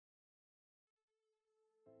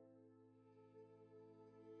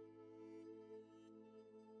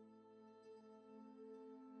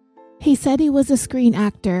He said he was a screen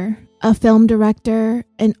actor, a film director,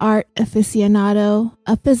 an art aficionado,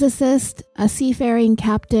 a physicist, a seafaring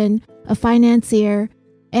captain, a financier,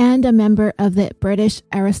 and a member of the British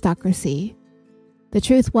aristocracy. The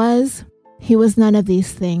truth was, he was none of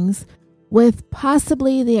these things, with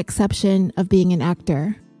possibly the exception of being an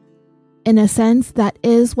actor. In a sense, that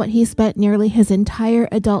is what he spent nearly his entire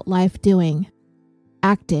adult life doing,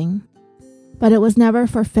 acting. But it was never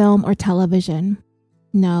for film or television.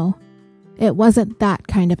 No, it wasn't that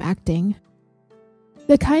kind of acting.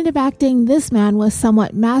 The kind of acting this man was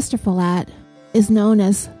somewhat masterful at is known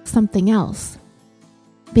as something else,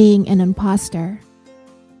 being an imposter.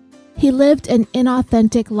 He lived an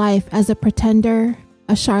inauthentic life as a pretender,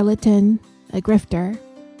 a charlatan, a grifter.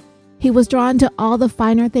 He was drawn to all the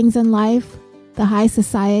finer things in life, the high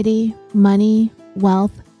society, money,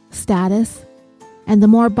 wealth, status, and the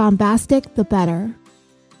more bombastic, the better.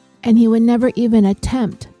 And he would never even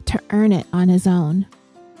attempt to earn it on his own.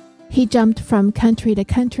 He jumped from country to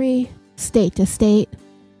country, state to state,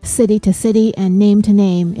 city to city, and name to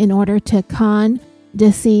name in order to con,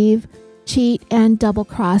 deceive, cheat, and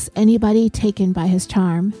double-cross anybody taken by his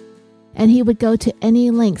charm. And he would go to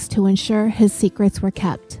any lengths to ensure his secrets were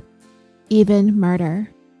kept, even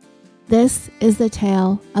murder. This is the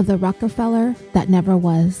tale of the Rockefeller that never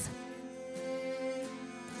was.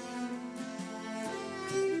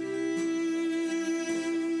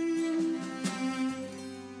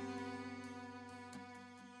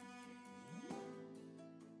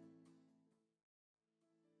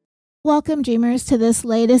 Welcome, dreamers, to this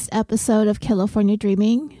latest episode of California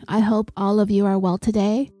Dreaming. I hope all of you are well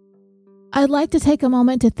today. I'd like to take a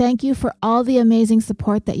moment to thank you for all the amazing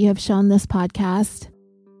support that you have shown this podcast.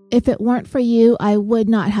 If it weren't for you, I would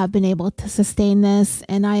not have been able to sustain this,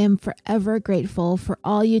 and I am forever grateful for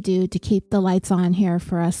all you do to keep the lights on here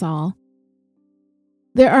for us all.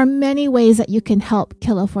 There are many ways that you can help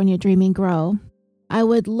California Dreaming grow. I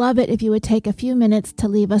would love it if you would take a few minutes to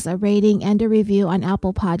leave us a rating and a review on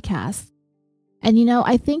Apple Podcasts. And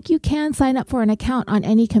I think you can sign up for an account on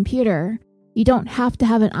any computer. You don't have to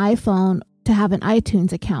have an iPhone to have an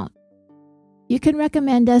iTunes account. You can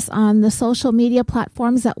recommend us on the social media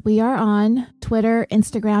platforms that we are on, Twitter,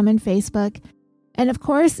 Instagram, and Facebook. And of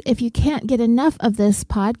course, if you can't get enough of this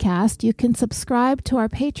podcast, you can subscribe to our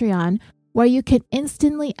Patreon, where you can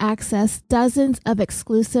instantly access dozens of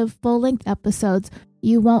exclusive full-length episodes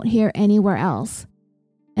you won't hear anywhere else.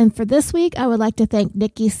 And for this week, I would like to thank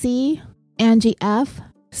Nikki C., Angie F.,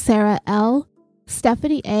 Sarah L.,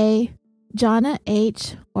 Stephanie A., Jana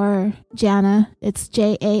H., or Jana, it's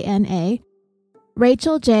Jana,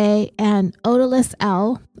 Rachel J., and Odalys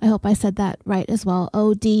L., I hope I said that right as well,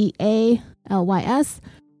 Odalys,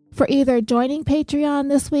 for either joining Patreon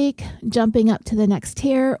this week, jumping up to the next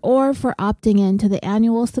tier, or for opting in to the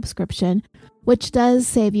annual subscription, which does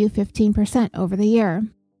save you 15% over the year.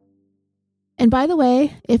 And by the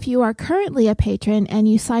way, if you are currently a patron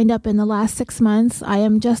and you signed up in the last 6 months, I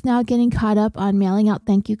am just now getting caught up on mailing out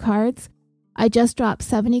thank you cards. I just dropped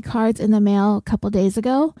 70 cards in the mail a couple days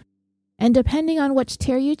ago, and depending on which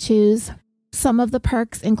tier you choose, some of the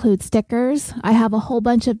perks include stickers. I have a whole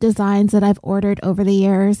bunch of designs that I've ordered over the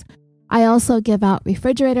years. I also give out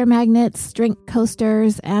refrigerator magnets, drink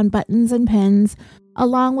coasters, and buttons and pins,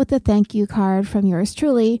 along with a thank you card from yours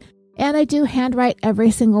truly. And I do handwrite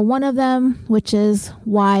every single one of them, which is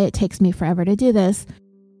why it takes me forever to do this.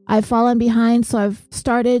 I've fallen behind, so I've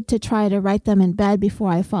started to try to write them in bed before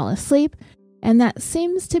I fall asleep, and that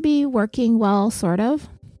seems to be working well, sort of.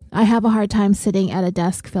 I have a hard time sitting at a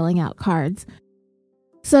desk filling out cards.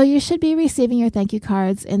 So you should be receiving your thank you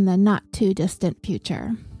cards in the not too distant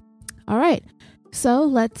future. All right, so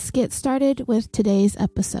let's get started with today's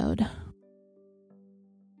episode.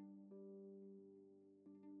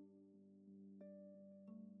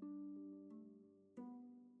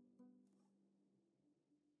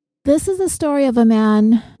 This is the story of a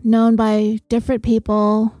man known by different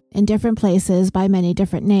people in different places by many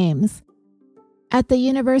different names. At the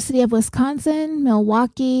University of Wisconsin,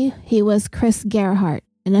 Milwaukee, he was Chris Gerhardt,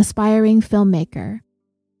 an aspiring filmmaker.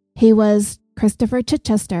 He was Christopher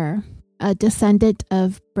Chichester, a descendant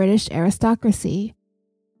of British aristocracy.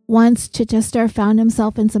 Once Chichester found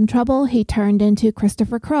himself in some trouble, he turned into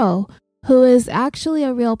Christopher Crowe, who is actually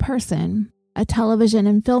a real person, a television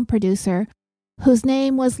and film producer whose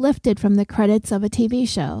name was lifted from the credits of a TV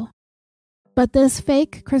show. But this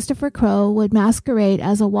fake Christopher Crowe would masquerade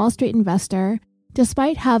as a Wall Street investor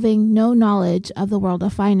despite having no knowledge of the world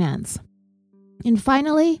of finance. And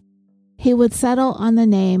finally, he would settle on the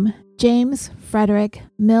name James Frederick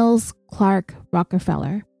Mills Clark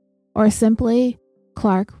Rockefeller, or simply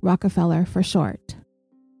Clark Rockefeller for short.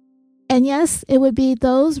 And yes, it would be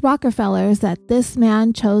those Rockefellers that this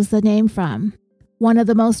man chose the name from, one of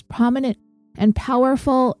the most prominent and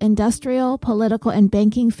powerful industrial, political, and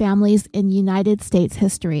banking families in United States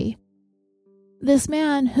history. This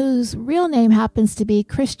man, whose real name happens to be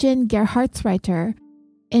Christian Gerhartsreiter,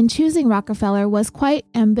 in choosing Rockefeller was quite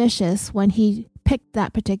ambitious when he picked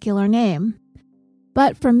that particular name.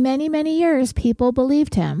 But for many, many years, people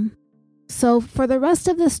believed him. So for the rest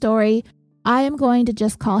of the story, I am going to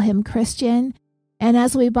just call him Christian, and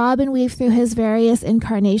as we bob and weave through his various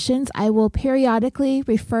incarnations, I will periodically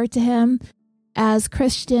refer to him as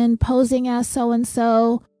Christian posing as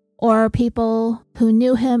so-and-so, or people who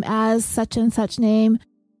knew him as such and such name,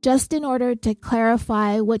 just in order to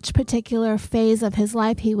clarify which particular phase of his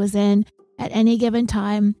life he was in at any given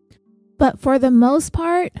time. But for the most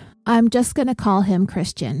part, I'm just going to call him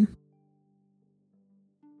Christian.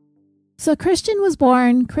 So Christian was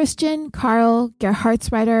born Christian Karl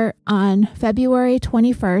Gerhartsreiter on February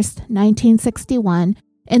 21st, 1961,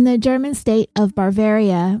 in the German state of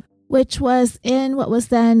Bavaria, which was in what was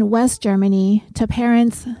then West Germany, to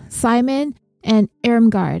parents Simon and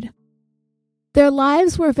Irmgard. Their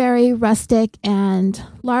lives were very rustic and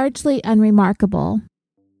largely unremarkable.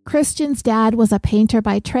 Christian's dad was a painter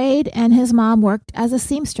by trade, and his mom worked as a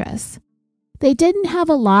seamstress. They didn't have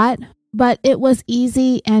a lot, but it was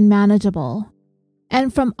easy and manageable.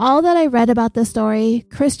 And from all that I read about the story,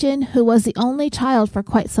 Christian, who was the only child for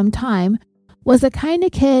quite some time, was the kind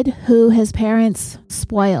of kid who his parents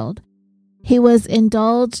spoiled. He was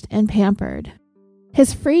indulged and pampered.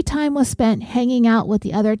 His free time was spent hanging out with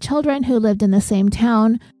the other children who lived in the same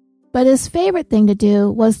town, but his favorite thing to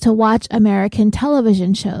do was to watch American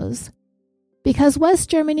television shows. Because West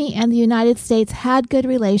Germany and the United States had good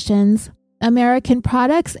relations, American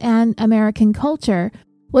products and American culture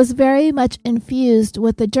was very much infused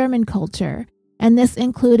with the German culture, and this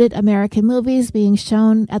included American movies being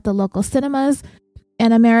shown at the local cinemas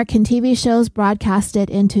and American TV shows broadcasted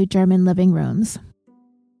into German living rooms.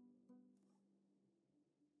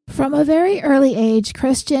 From a very early age,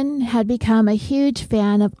 Christian had become a huge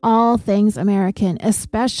fan of all things American,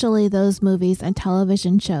 especially those movies and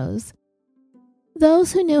television shows.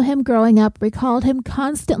 Those who knew him growing up recalled him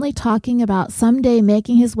constantly talking about someday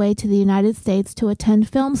making his way to the United States to attend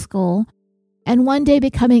film school, and one day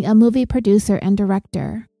becoming a movie producer and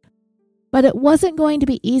director. But it wasn't going to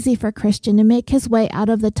be easy for Christian to make his way out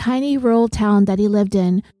of the tiny rural town that he lived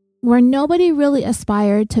in, where nobody really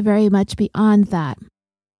aspired to very much beyond that.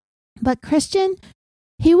 But Christian,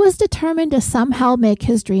 he was determined to somehow make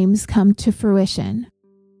his dreams come to fruition.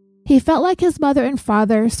 He felt like his mother and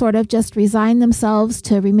father sort of just resigned themselves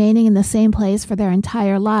to remaining in the same place for their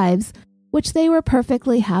entire lives, which they were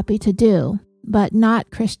perfectly happy to do, but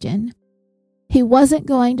not Christian. He wasn't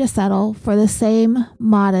going to settle for the same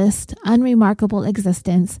modest, unremarkable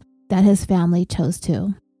existence that his family chose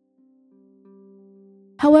to.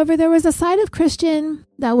 However, there was a side of Christian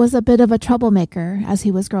that was a bit of a troublemaker as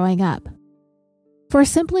he was growing up. For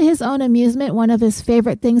simply his own amusement, one of his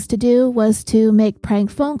favorite things to do was to make prank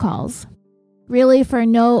phone calls, really for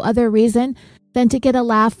no other reason than to get a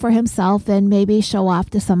laugh for himself and maybe show off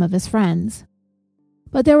to some of his friends.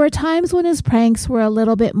 But there were times when his pranks were a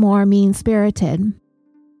little bit more mean-spirited.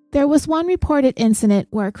 There was one reported incident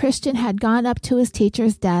where Christian had gone up to his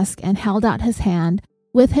teacher's desk and held out his hand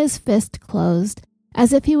with his fist closed,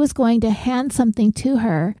 as if he was going to hand something to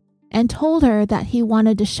her, and told her that he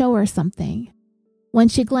wanted to show her something. When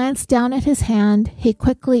she glanced down at his hand, he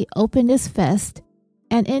quickly opened his fist,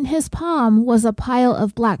 and in his palm was a pile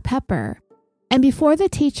of black pepper. And before the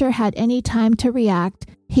teacher had any time to react,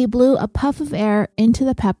 he blew a puff of air into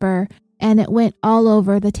the pepper, and it went all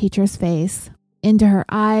over the teacher's face, into her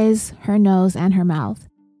eyes, her nose, and her mouth.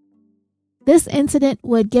 This incident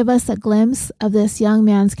would give us a glimpse of this young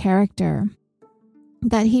man's character,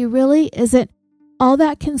 that he really isn't all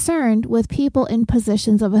that concerned with people in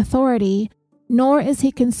positions of authority, nor is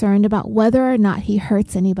he concerned about whether or not he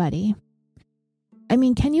hurts anybody. I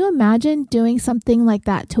mean, can you imagine doing something like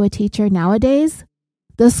that to a teacher nowadays?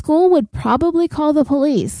 The school would probably call the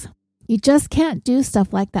police. You just can't do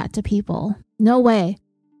stuff like that to people. No way.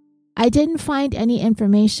 I didn't find any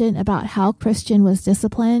information about how Christian was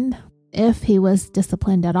disciplined, if he was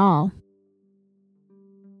disciplined at all.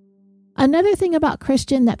 Another thing about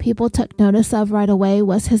Christian that people took notice of right away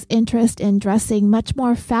was his interest in dressing much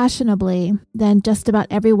more fashionably than just about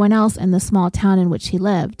everyone else in the small town in which he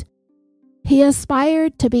lived. He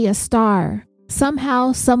aspired to be a star,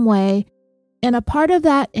 somehow, some way, and a part of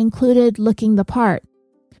that included looking the part.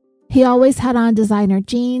 He always had on designer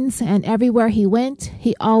jeans, and everywhere he went,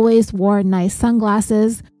 he always wore nice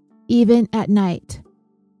sunglasses, even at night.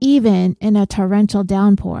 even in a torrential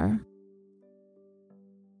downpour.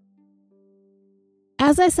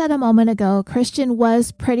 As I said a moment ago, Christian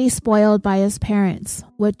was pretty spoiled by his parents,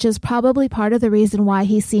 which is probably part of the reason why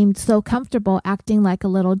he seemed so comfortable acting like a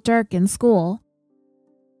little jerk in school.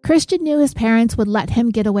 Christian knew his parents would let him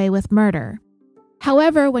get away with murder.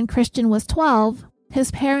 However, when Christian was 12, his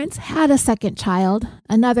parents had a second child,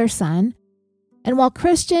 another son, and while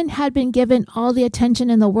Christian had been given all the attention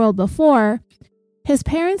in the world before, his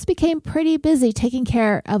parents became pretty busy taking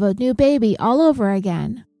care of a new baby all over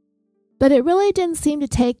again. But it really didn't seem to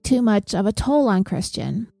take too much of a toll on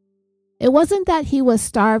Christian. It wasn't that he was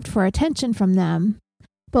starved for attention from them,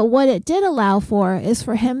 but what it did allow for is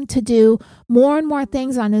for him to do more and more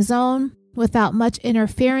things on his own without much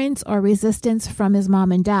interference or resistance from his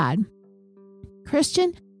mom and dad.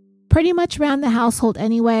 Christian pretty much ran the household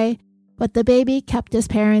anyway, but the baby kept his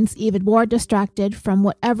parents even more distracted from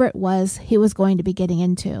whatever it was he was going to be getting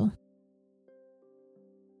into.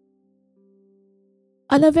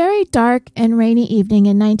 On a very dark and rainy evening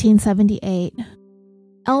in 1978,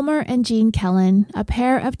 Elmer and Jean Kellen, a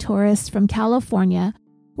pair of tourists from California,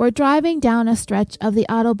 were driving down a stretch of the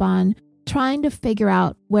Autobahn trying to figure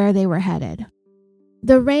out where they were headed.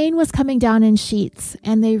 The rain was coming down in sheets,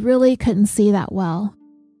 and they really couldn't see that well.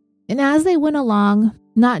 And as they went along,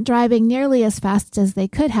 not driving nearly as fast as they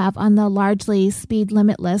could have on the largely speed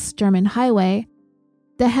limitless German highway,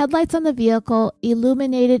 the headlights on the vehicle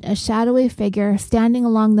illuminated a shadowy figure standing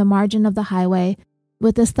along the margin of the highway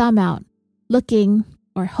with his thumb out, looking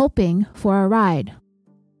or hoping for a ride.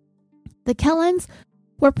 The Kellens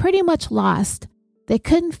were pretty much lost. They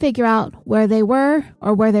couldn't figure out where they were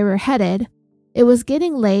or where they were headed. It was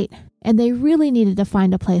getting late, and they really needed to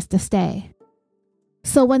find a place to stay.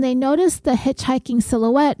 So when they noticed the hitchhiking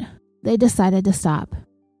silhouette, they decided to stop.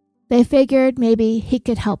 They figured maybe he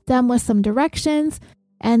could help them with some directions,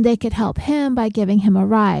 and they could help him by giving him a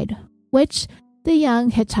ride, which the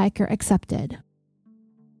young hitchhiker accepted.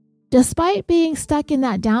 Despite being stuck in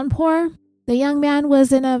that downpour, the young man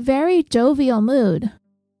was in a very jovial mood.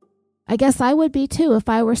 I guess I would be too if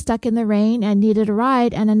I were stuck in the rain and needed a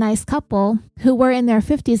ride, and a nice couple, who were in their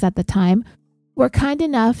 50s at the time, were kind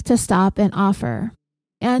enough to stop and offer.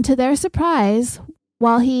 And to their surprise,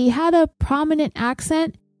 while he had a prominent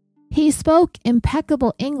accent, he spoke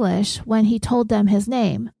impeccable English when he told them his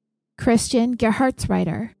name, Christian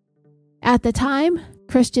Gerhartsreiter. At the time,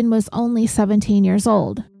 Christian was only 17 years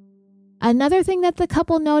old. Another thing that the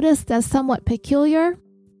couple noticed as somewhat peculiar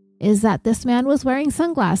is that this man was wearing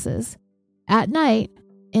sunglasses at night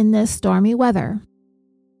in this stormy weather.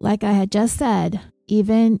 Like I had just said,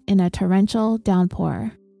 even in a torrential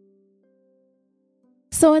downpour.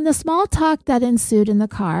 So in the small talk that ensued in the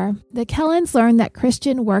car, the Kellens learned that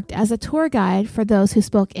Christian worked as a tour guide for those who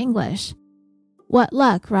spoke English. What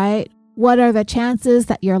luck, right? What are the chances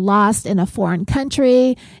that you're lost in a foreign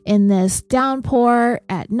country, in this downpour,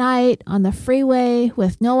 at night, on the freeway,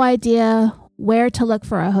 with no idea where to look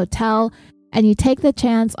for a hotel, and you take the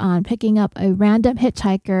chance on picking up a random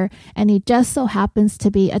hitchhiker, and he just so happens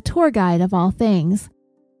to be a tour guide of all things.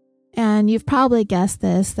 And you've probably guessed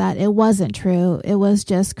this, that it wasn't true. It was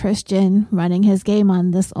just Christian running his game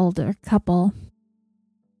on this older couple.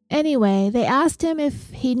 Anyway, they asked him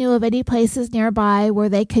if he knew of any places nearby where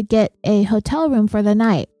they could get a hotel room for the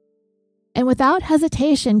night. And without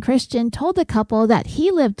hesitation, Christian told the couple that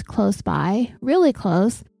he lived close by, really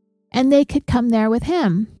close, and they could come there with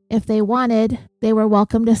him. If they wanted, they were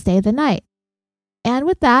welcome to stay the night. And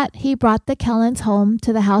with that, he brought the Kellens home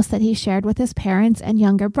to the house that he shared with his parents and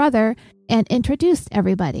younger brother and introduced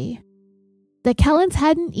everybody. The Kellens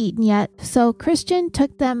hadn't eaten yet, so Christian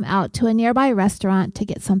took them out to a nearby restaurant to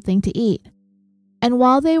get something to eat. And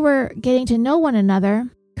while they were getting to know one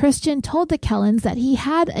another, Christian told the Kellens that he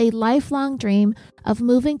had a lifelong dream of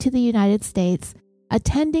moving to the United States,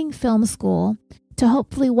 attending film school, to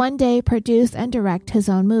hopefully one day produce and direct his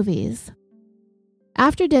own movies.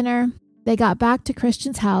 After dinner, they got back to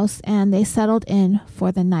Christian's house and they settled in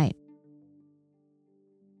for the night.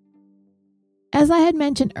 As I had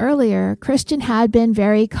mentioned earlier, Christian had been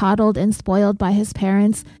very coddled and spoiled by his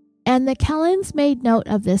parents, and the Kellens made note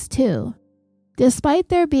of this too. Despite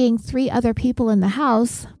there being 3 other people in the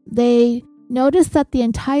house, they noticed that the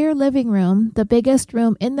entire living room, the biggest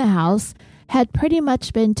room in the house, had pretty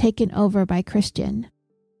much been taken over by Christian.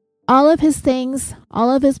 All of his things,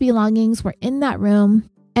 all of his belongings were in that room,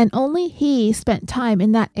 and only he spent time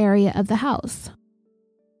in that area of the house.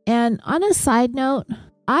 And on a side note,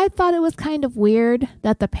 I thought it was kind of weird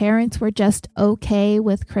that the parents were just okay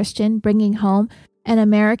with Christian bringing home an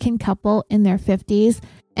American couple in their 50s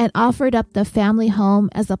and offered up the family home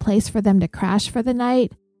as a place for them to crash for the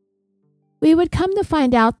night, We would come to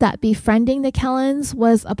find out that befriending the Kellens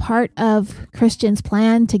was a part of Christian's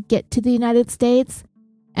plan to get to the United States,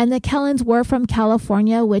 and the Kellens were from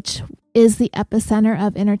California, which is the epicenter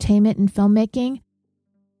of entertainment and filmmaking.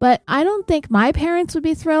 But I don't think my parents would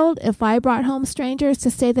be thrilled if I brought home strangers to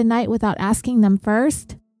stay the night without asking them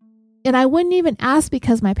first. And I wouldn't even ask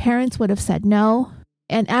because my parents would have said no.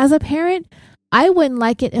 And as a parent, I wouldn't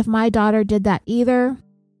like it if my daughter did that either.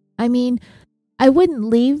 I mean, I wouldn't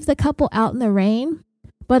leave the couple out in the rain,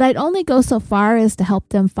 but I'd only go so far as to help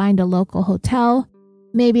them find a local hotel,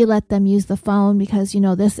 maybe let them use the phone because,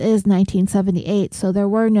 this is 1978, so there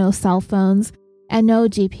were no cell phones and no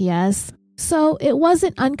GPS. So it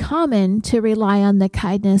wasn't uncommon to rely on the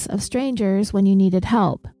kindness of strangers when you needed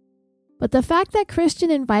help. But the fact that Christian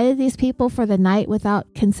invited these people for the night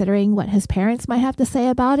without considering what his parents might have to say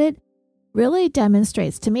about it really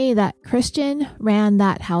demonstrates to me that Christian ran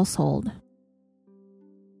that household.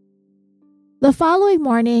 The following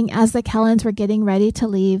morning, as the Kellens were getting ready to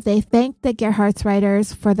leave, they thanked the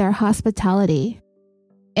Gerhartsreiters for their hospitality.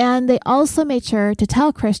 And they also made sure to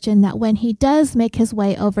tell Christian that when he does make his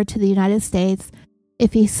way over to the United States,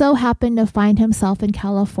 if he so happened to find himself in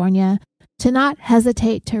California, to not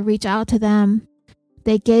hesitate to reach out to them.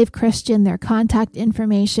 They gave Christian their contact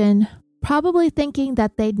information, probably thinking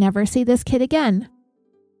that they'd never see this kid again.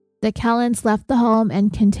 The Kellens left the home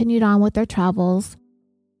and continued on with their travels.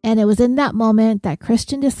 And it was in that moment that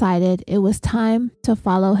Christian decided it was time to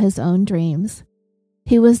follow his own dreams.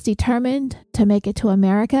 He was determined to make it to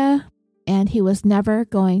America, and he was never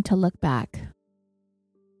going to look back.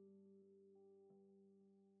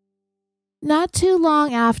 Not too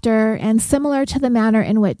long after, and similar to the manner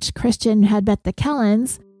in which Christian had met the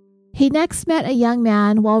Kellens, he next met a young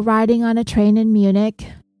man while riding on a train in Munich,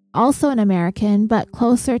 also an American, but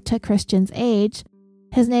closer to Christian's age.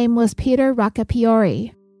 His name was Peter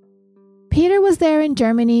Roccapriori. Peter was there in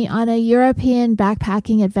Germany on a European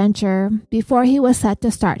backpacking adventure before he was set to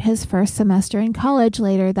start his first semester in college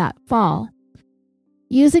later that fall.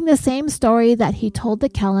 Using the same story that he told the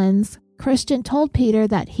Kellens, Christian told Peter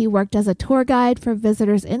that he worked as a tour guide for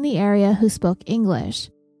visitors in the area who spoke English.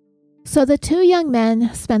 So the two young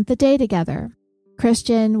men spent the day together.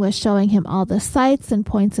 Christian was showing him all the sights and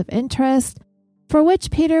points of interest, for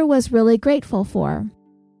which Peter was really grateful for.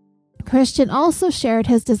 Christian also shared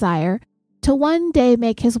his desire to one day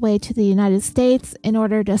make his way to the United States in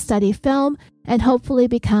order to study film and hopefully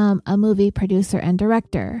become a movie producer and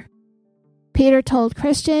director. Peter told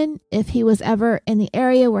Christian if he was ever in the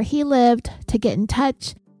area where he lived to get in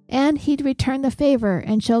touch, and he'd return the favor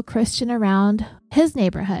and show Christian around his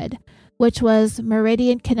neighborhood, which was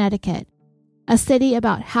Meridian, Connecticut, a city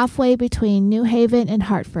about halfway between New Haven and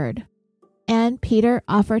Hartford. And Peter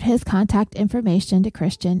offered his contact information to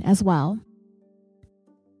Christian as well.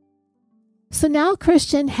 So now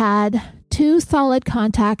Christian had two solid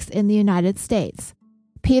contacts in the United States,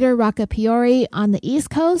 Peter Roccapriori on the East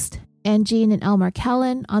Coast and Jean and Elmer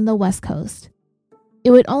Kellen on the West Coast.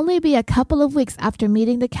 It would only be a couple of weeks after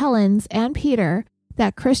meeting the Kellens and Peter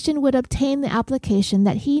that Christian would obtain the application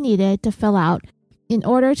that he needed to fill out in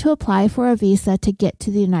order to apply for a visa to get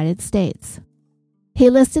to the United States. He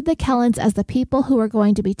listed the Kellens as the people who were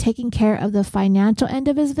going to be taking care of the financial end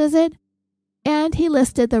of his visit, and he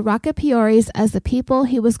listed the Roccaprioris as the people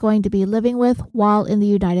he was going to be living with while in the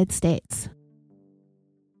United States.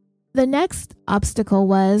 The next obstacle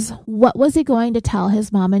was, what was he going to tell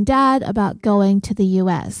his mom and dad about going to the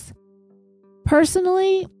U.S.?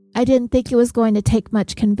 Personally, I didn't think it was going to take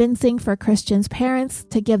much convincing for Christian's parents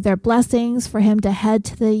to give their blessings for him to head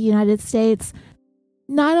to the United States.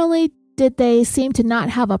 Not only did they seem to not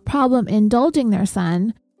have a problem indulging their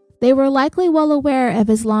son, they were likely well aware of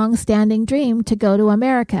his long-standing dream to go to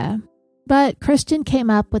America. But Christian came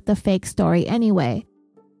up with the fake story anyway.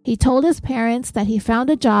 He told his parents that he found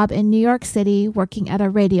a job in New York City working at a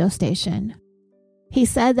radio station. He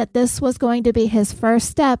said that this was going to be his first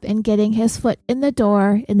step in getting his foot in the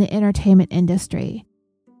door in the entertainment industry.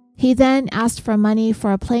 He then asked for money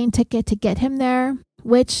for a plane ticket to get him there,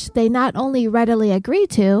 which they not only readily agreed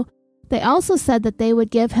to, they also said that they would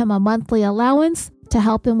give him a monthly allowance to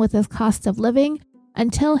help him with his cost of living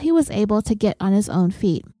until he was able to get on his own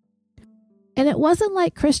feet. And it wasn't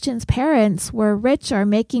like Christian's parents were rich or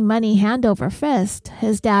making money hand over fist,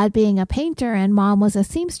 his dad being a painter and mom was a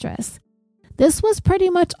seamstress. This was pretty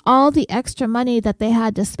much all the extra money that they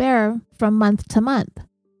had to spare from month to month.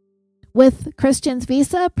 With Christian's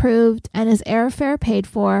visa approved and his airfare paid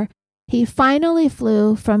for, he finally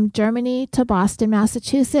flew from Germany to Boston,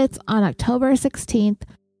 Massachusetts on October 16th,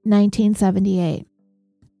 1978.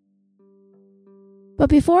 But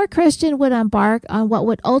before Christian would embark on what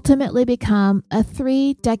would ultimately become a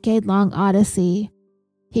 3-decade-long odyssey,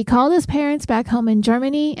 he called his parents back home in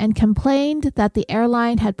Germany and complained that the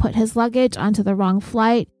airline had put his luggage onto the wrong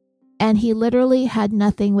flight and he literally had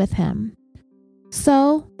nothing with him.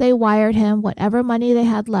 So they wired him whatever money they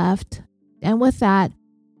had left, and with that,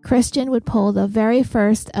 Christian would pull the very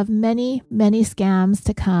first of many, many scams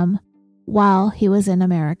to come while he was in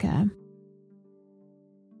America.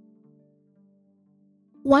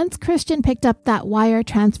 Once Christian picked up that wire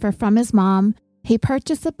transfer from his mom, he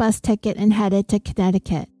purchased a bus ticket and headed to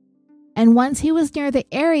Connecticut. And once he was near the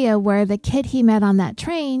area where the kid he met on that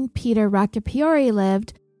train, Peter Roccapriore,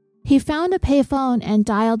 lived, he found a payphone and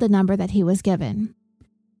dialed the number that he was given.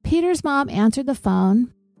 Peter's mom answered the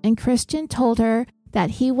phone, and Christian told her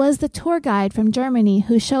that he was the tour guide from Germany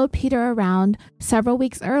who showed Peter around several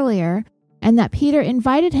weeks earlier, and that Peter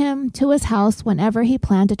invited him to his house whenever he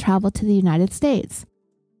planned to travel to the United States.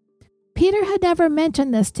 Peter had never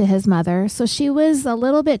mentioned this to his mother, so she was a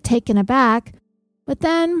little bit taken aback, but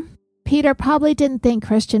then Peter probably didn't think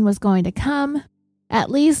Christian was going to come,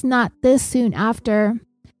 at least not this soon after,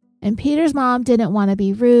 and Peter's mom didn't want to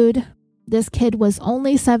be rude. This kid was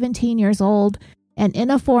only 17 years old and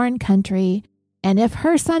in a foreign country, and if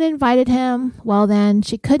her son invited him, well then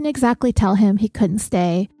she couldn't exactly tell him he couldn't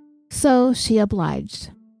stay, so she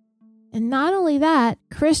obliged. And not only that,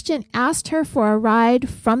 Christian asked her for a ride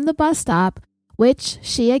from the bus stop, which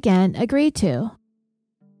she again agreed to.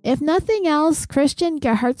 If nothing else, Christian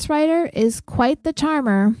Gerhartsreiter is quite the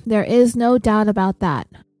charmer. There is no doubt about that.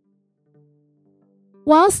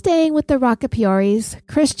 While staying with the Roccapriores,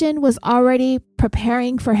 Christian was already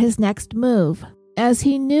preparing for his next move, as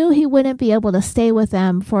he knew he wouldn't be able to stay with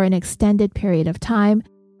them for an extended period of time,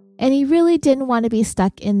 and he really didn't want to be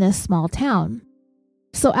stuck in this small town.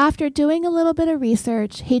 So after doing a little bit of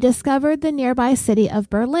research, he discovered the nearby city of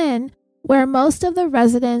Berlin, where most of the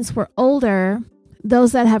residents were older,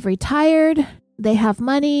 those that have retired, they have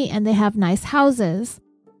money, and they have nice houses.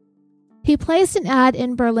 He placed an ad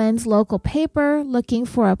in Berlin's local paper looking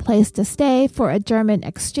for a place to stay for a German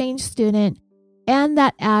exchange student, and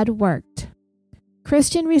that ad worked.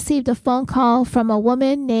 Christian received a phone call from a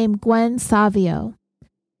woman named Gwen Savio.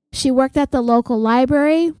 She worked at the local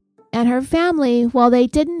library, and her family, while they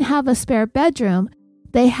didn't have a spare bedroom,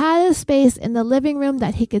 they had a space in the living room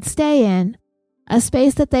that he could stay in, a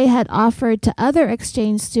space that they had offered to other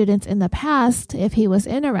exchange students in the past if he was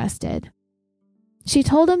interested. She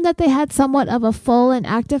told him that they had somewhat of a full and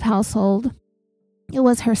active household. It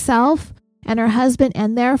was herself and her husband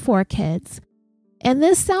and their 4 kids. And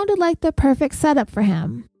this sounded like the perfect setup for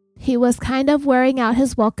him. He was kind of wearing out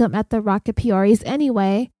his welcome at the Roccapriores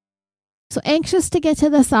anyway, so anxious to get to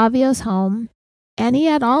the Savio's home, and he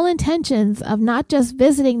had all intentions of not just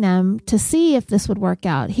visiting them to see if this would work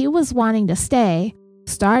out. He was wanting to stay,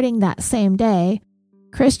 starting that same day.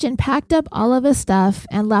 Christian packed up all of his stuff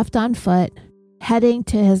and left on foot, heading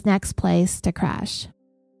to his next place to crash.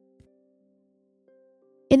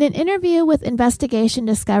 In an interview with Investigation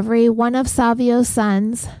Discovery, one of Savio's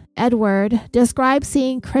sons, Edward, described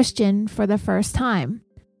seeing Christian for the first time.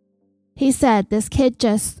 He said, "This kid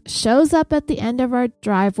just shows up at the end of our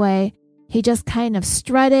driveway. He just kind of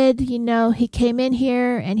strutted, he came in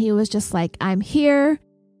here and he was just like, 'I'm here.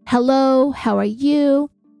 Hello, how are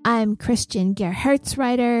you? I'm Christian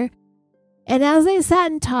Gerhartsreiter.' And as they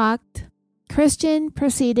sat and talked, Christian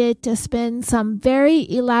proceeded to spin some very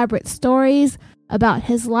elaborate stories about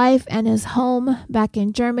his life and his home back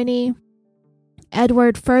in Germany.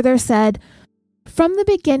 Edward further said, "From the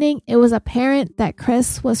beginning, it was apparent that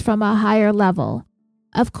Chris was from a higher level.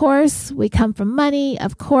 Of course, we come from money.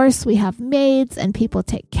 Of course, we have maids and people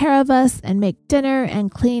take care of us and make dinner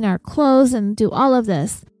and clean our clothes and do all of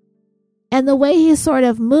this." And the way he sort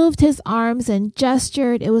of moved his arms and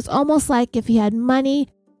gestured, it was almost like if he had money,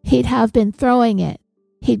 he'd have been throwing it.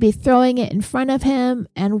 He'd be throwing it in front of him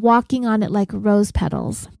and walking on it like rose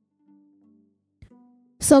petals.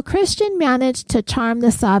 So Christian managed to charm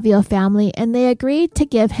the Savio family, and they agreed to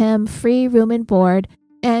give him free room and board,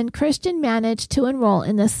 and Christian managed to enroll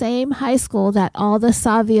in the same high school that all the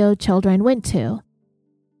Savio children went to.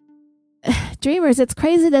 Dreamers, it's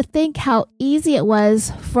crazy to think how easy it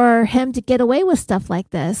was for him to get away with stuff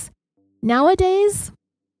like this. Nowadays,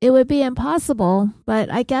 it would be impossible,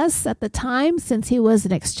 but I guess at the time, since he was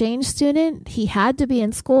an exchange student, he had to be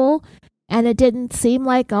in school, and it didn't seem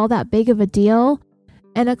like all that big of a deal.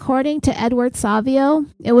 And according to Edward Savio,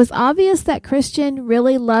 it was obvious that Christian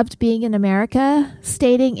really loved being in America,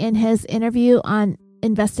 stating in his interview on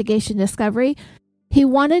Investigation Discovery, he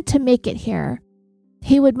wanted to make it here.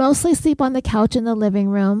 He would mostly sleep on the couch in the living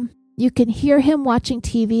room. You can hear him watching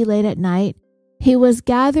TV late at night. He was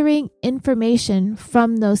gathering information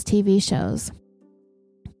from those TV shows.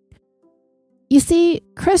 You see,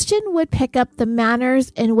 Christian would pick up the manners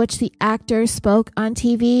in which the actors spoke on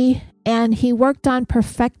TV, and he worked on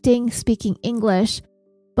perfecting speaking English,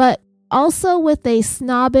 but also with a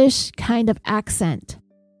snobbish kind of accent.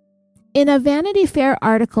 In a Vanity Fair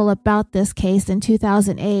article about this case in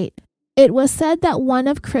 2008, it was said that one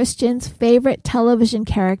of Christian's favorite television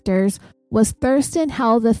characters was Thurston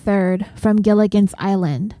Howell III from Gilligan's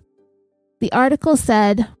Island. The article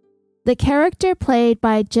said, "The character played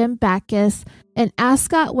by Jim Backus, an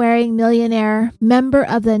ascot-wearing millionaire member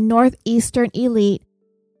of the Northeastern elite,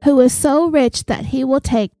 who is so rich that he will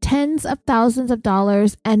take tens of thousands of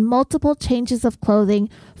dollars and multiple changes of clothing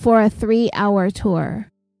for a 3-hour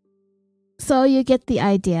tour." So you get the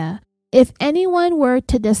idea. If anyone were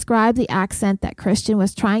to describe the accent that Christian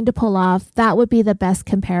was trying to pull off, that would be the best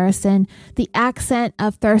comparison, the accent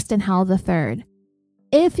of Thurston Howell III.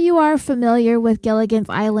 If you are familiar with Gilligan's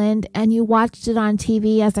Island and you watched it on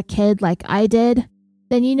TV as a kid like I did,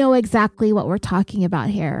 then you know exactly what we're talking about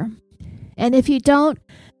here. And if you don't,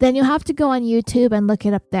 then you'll have to go on YouTube and look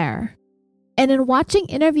it up there. And in watching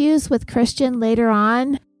interviews with Christian later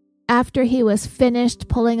on, after he was finished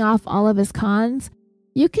pulling off all of his cons,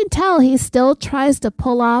 you can tell he still tries to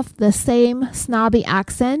pull off the same snobby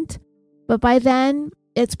accent, but by then,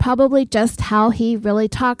 it's probably just how he really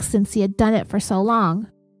talks since he had done it for so long.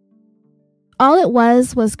 All it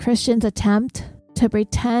was Christian's attempt to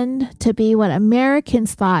pretend to be what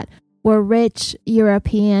Americans thought were rich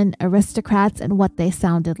European aristocrats and what they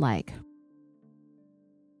sounded like.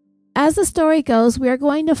 As the story goes, we are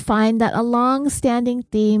going to find that a long-standing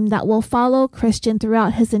theme that will follow Christian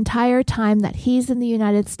throughout his entire time that he's in the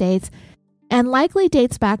United States, and likely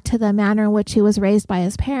dates back to the manner in which he was raised by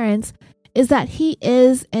his parents, is that he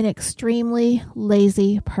is an extremely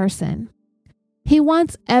lazy person. He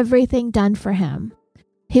wants everything done for him.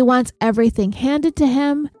 He wants everything handed to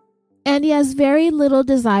him, and he has very little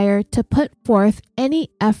desire to put forth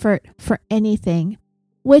any effort for anything,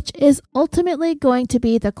 which is ultimately going to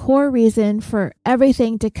be the core reason for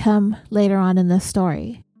everything to come later on in the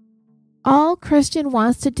story. All Christian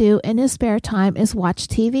wants to do in his spare time is watch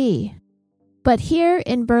TV. But here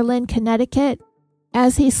in Berlin, Connecticut,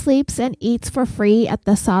 as he sleeps and eats for free at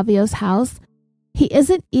the Savio's house, he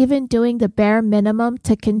isn't even doing the bare minimum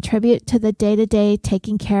to contribute to the day-to-day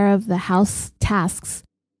taking care of the house tasks.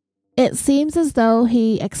 It seems as though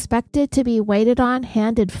he expected to be waited on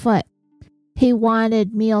hand and foot. He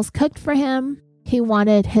wanted meals cooked for him, he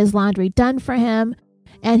wanted his laundry done for him,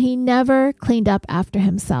 and he never cleaned up after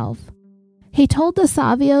himself. He told the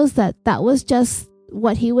Savios that was just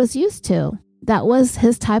what he was used to. That was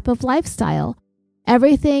his type of lifestyle.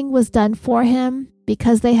 Everything was done for him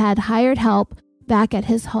because they had hired help back at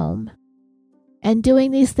his home. And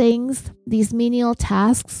doing these things, these menial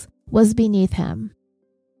tasks, was beneath him.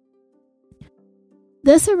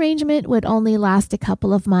 This arrangement would only last a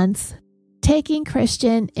couple of months, taking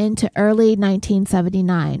Christian into early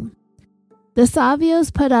 1979. The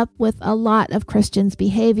Savios put up with a lot of Christian's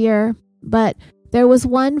behavior, but there was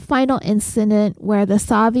one final incident where the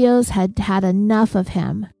Savios had had enough of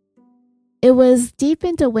him. It was deep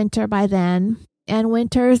into winter by then, and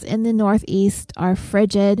winters in the Northeast are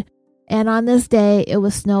frigid, and on this day it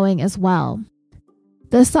was snowing as well.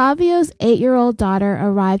 The Savios' 8-year-old daughter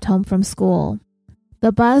arrived home from school.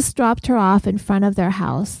 The bus dropped her off in front of their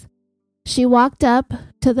house. She walked up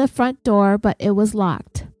to the front door, but it was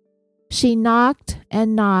locked. She knocked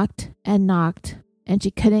and knocked and knocked, and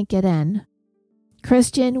she couldn't get in.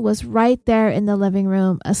 Christian was right there in the living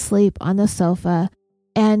room, asleep on the sofa,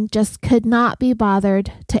 and just could not be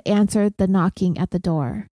bothered to answer the knocking at the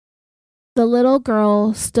door. The little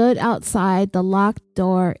girl stood outside the locked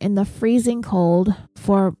door in the freezing cold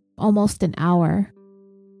for almost an hour.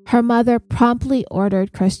 Her mother promptly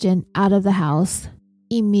ordered Christian out of the house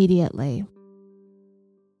immediately.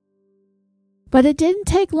 But it didn't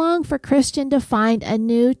take long for Christian to find a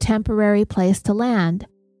new temporary place to land.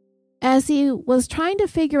 As he was trying to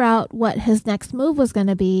figure out what his next move was going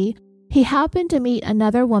to be, he happened to meet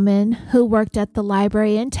another woman who worked at the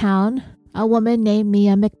library in town, a woman named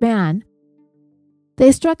Mia McMahon.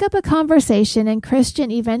 They struck up a conversation, and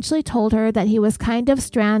Christian eventually told her that he was kind of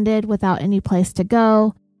stranded without any place to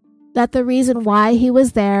go, that the reason why he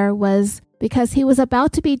was there was because he was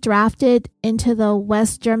about to be drafted into the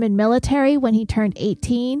West German military when he turned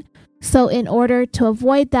 18, so in order to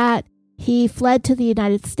avoid that, he fled to the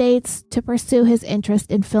United States to pursue his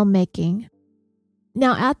interest in filmmaking.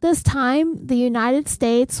 Now, at this time, the United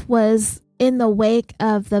States was in the wake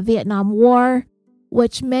of the Vietnam War,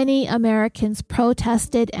 which many Americans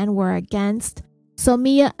protested and were against. So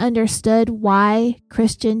Mia understood why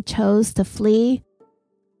Christian chose to flee.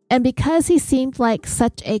 And because he seemed like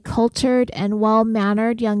such a cultured and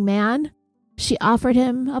well-mannered young man, she offered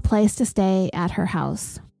him a place to stay at her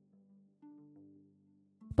house.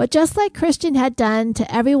 But just like Christian had done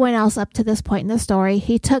to everyone else up to this point in the story,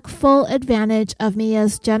 he took full advantage of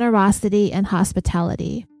Mia's generosity and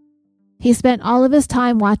hospitality. He spent all of his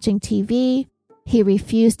time watching TV. He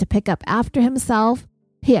refused to pick up after himself.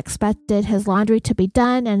 He expected his laundry to be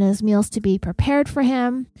done and his meals to be prepared for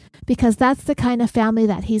him, because that's the kind of family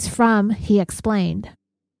that he's from, he explained.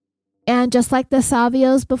 And just like the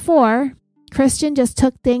Savios before, Christian just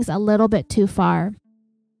took things a little bit too far.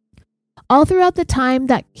 All throughout the time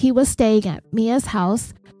that he was staying at Mia's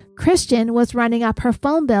house, Christian was running up her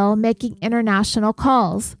phone bill, making international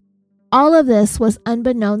calls. All of this was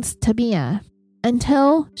unbeknownst to Mia,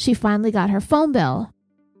 until she finally got her phone bill.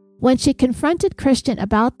 When she confronted Christian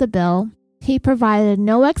about the bill, he provided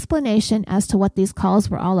no explanation as to what these calls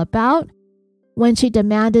were all about. When she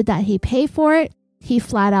demanded that he pay for it, he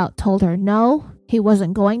flat out told her no, he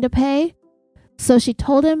wasn't going to pay. So she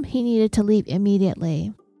told him he needed to leave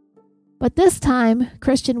immediately. But this time,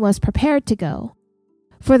 Christian was prepared to go.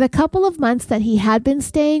 For the couple of months that he had been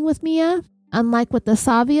staying with Mia, unlike with the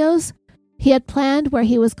Savios, he had planned where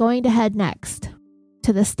he was going to head next,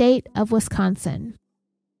 to the state of Wisconsin.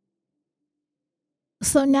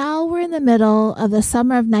 So now we're in the middle of the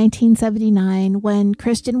summer of 1979 when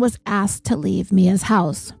Christian was asked to leave Mia's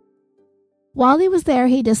house. While he was there,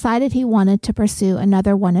 he decided he wanted to pursue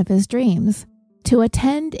another one of his dreams, to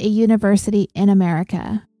attend a university in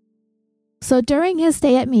America. So during his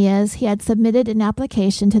stay at Mia's, he had submitted an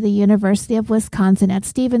application to the University of Wisconsin at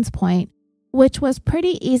Stevens Point, which was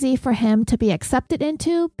pretty easy for him to be accepted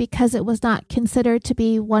into because it was not considered to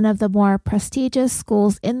be one of the more prestigious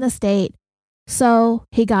schools in the state, so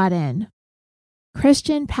he got in.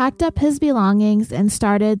 Christian packed up his belongings and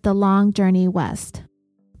started the long journey west.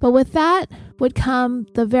 But with that would come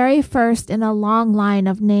the very first in a long line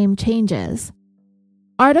of name changes.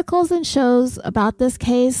 Articles and shows about this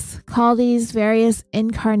case call these various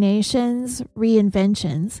incarnations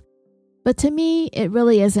reinventions. But to me, it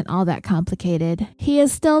really isn't all that complicated. He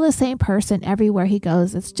is still the same person everywhere he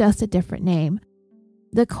goes, it's just a different name.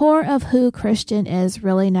 The core of who Christian is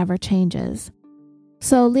really never changes.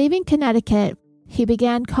 So leaving Connecticut, he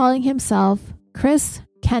began calling himself Chris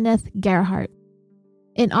Kenneth Gerhardt.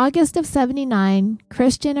 In August of '79,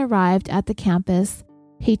 Christian arrived at the campus.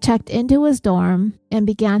 He checked into his dorm and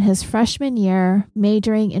began his freshman year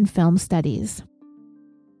majoring in film studies.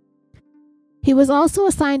 He was also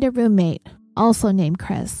assigned a roommate, also named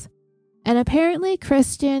Chris. And apparently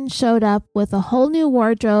Christian showed up with a whole new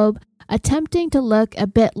wardrobe, attempting to look a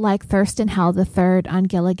bit like Thurston Howell III on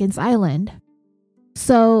Gilligan's Island.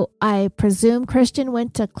 So I presume Christian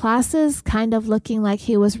went to classes kind of looking like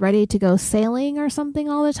he was ready to go sailing or something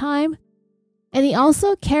all the time. And he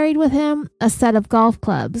also carried with him a set of golf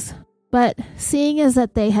clubs. But seeing as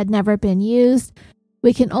that they had never been used,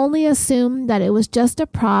 we can only assume that it was just a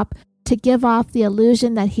prop to give off the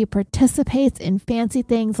illusion that he participates in fancy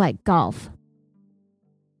things like golf.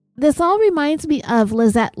 This all reminds me of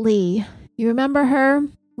Lizette Lee. You remember her?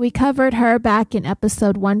 We covered her back in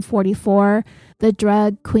episode 144, The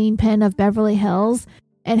Drug Queenpin of Beverly Hills,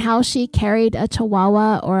 and how she carried a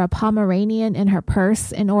Chihuahua or a Pomeranian in her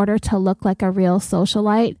purse in order to look like a real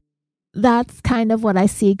socialite. That's kind of what I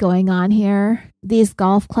see going on here. These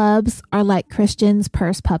golf clubs are like Christian's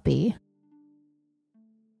purse puppy.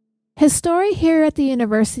 His story here at the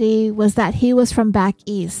university was that he was from back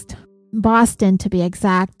east, Boston to be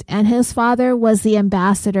exact, and his father was the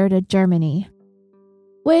ambassador to Germany.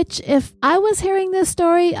 Which, if I was hearing this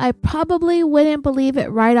story, I probably wouldn't believe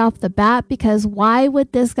it right off the bat, because why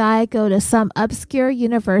would this guy go to some obscure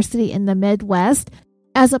university in the Midwest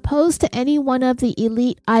as opposed to any one of the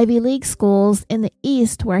elite Ivy League schools in the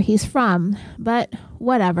East where he's from? But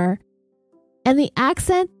whatever. And the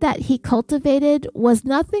accent that he cultivated was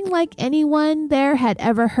nothing like anyone there had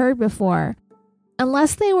ever heard before.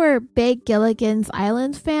 Unless they were big Gilligan's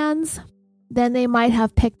Island fans, then they might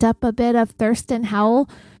have picked up a bit of Thurston Howell,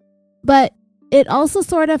 but it also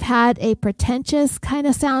sort of had a pretentious kind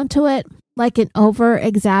of sound to it, like an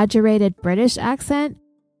over-exaggerated British accent.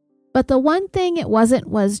 But the one thing it wasn't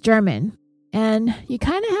was German, and you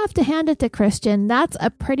kind of have to hand it to Christian. That's a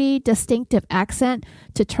pretty distinctive accent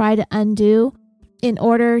to try to undo in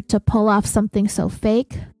order to pull off something so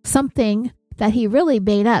fake, something that he really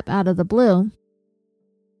made up out of the blue.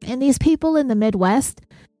 And these people in the Midwest,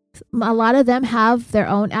 A lot of them have their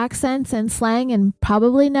own accents and slang and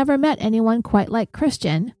probably never met anyone quite like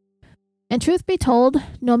Christian. And truth be told,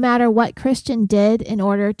 no matter what Christian did in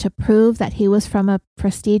order to prove that he was from a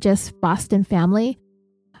prestigious Boston family,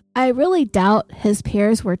 I really doubt his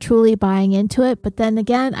peers were truly buying into it, but then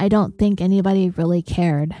again, I don't think anybody really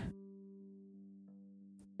cared.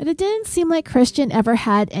 But it didn't seem like Christian ever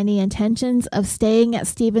had any intentions of staying at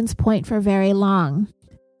Stevens Point for very long.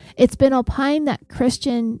 It's been opined that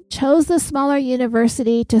Christian chose the smaller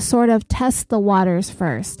university to sort of test the waters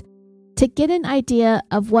first, to get an idea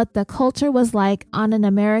of what the culture was like on an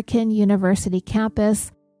American university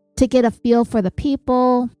campus, to get a feel for the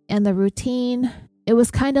people and the routine. It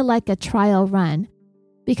was kind of like a trial run,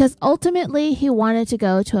 because ultimately he wanted to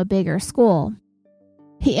go to a bigger school.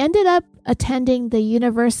 He ended up attending the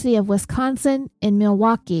University of Wisconsin in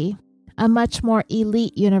Milwaukee, a much more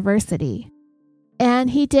elite university.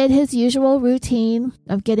 And he did his usual routine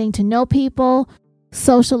of getting to know people,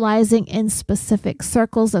 socializing in specific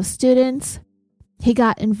circles of students. He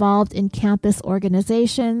got involved in campus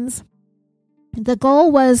organizations. The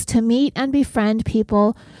goal was to meet and befriend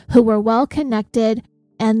people who were well connected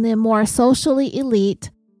and the more socially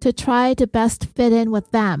elite to try to best fit in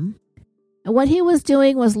with them. And what he was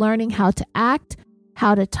doing was learning how to act,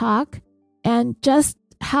 how to talk, and just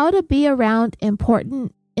how to be around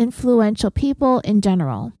important, influential people in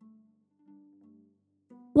general.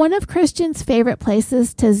 One of Christian's favorite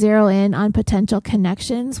places to zero in on potential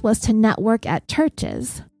connections was to network at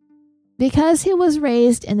churches. Because he was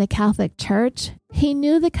raised in the Catholic Church, he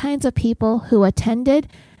knew the kinds of people who attended,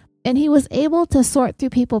 and he was able to sort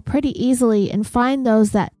through people pretty easily and find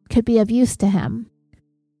those that could be of use to him.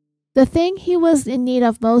 The thing he was in need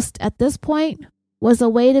of most at this point was a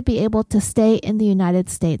way to be able to stay in the United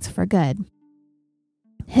States for good.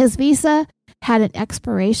 His visa had an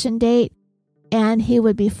expiration date, and he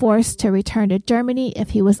would be forced to return to Germany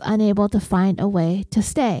if he was unable to find a way to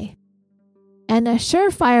stay. And a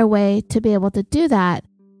surefire way to be able to do that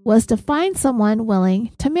was to find someone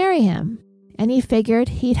willing to marry him, and he figured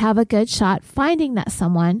he'd have a good shot finding that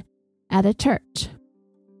someone at a church.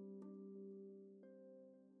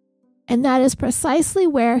 And that is precisely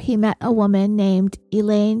where he met a woman named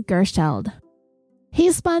Elaine Gerscheld.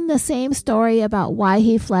 He spun the same story about why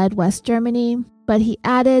he fled West Germany, but he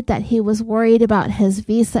added that he was worried about his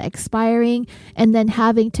visa expiring and then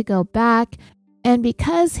having to go back, and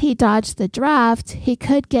because he dodged the draft, he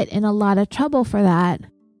could get in a lot of trouble for that.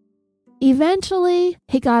 Eventually,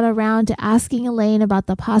 he got around to asking Elaine about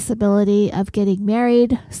the possibility of getting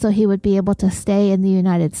married so he would be able to stay in the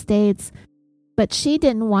United States, but she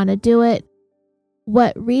didn't want to do it.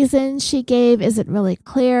 What reason she gave isn't really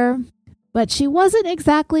clear, but she wasn't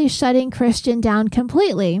exactly shutting Christian down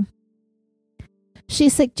completely. She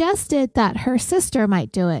suggested that her sister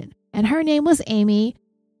might do it, and her name was Amy,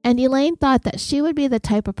 and Elaine thought that she would be the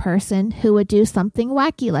type of person who would do something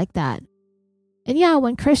wacky like that. And yeah,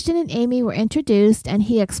 when Christian and Amy were introduced and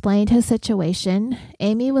he explained his situation,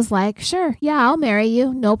 Amy was like, "Sure, yeah, I'll marry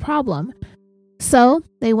you, no problem." So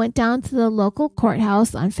they went down to the local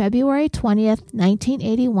courthouse on February 20th,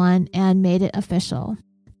 1981, and made it official.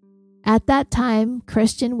 At that time,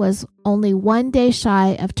 Christian was only 1 day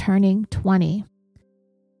shy of turning 20.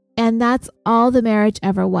 And that's all the marriage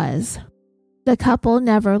ever was. The couple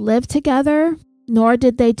never lived together, nor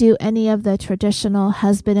did they do any of the traditional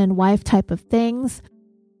husband and wife type of things.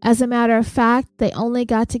 As a matter of fact, they only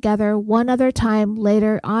got together one other time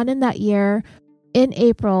later on in that year, in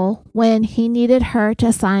April, when he needed her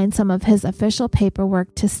to sign some of his official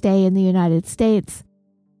paperwork to stay in the United States.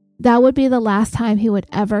 That would be the last time he would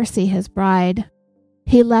ever see his bride.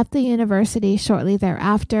 He left the university shortly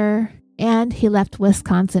thereafter, and he left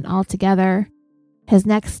Wisconsin altogether. His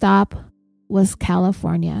next stop was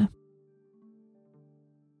California.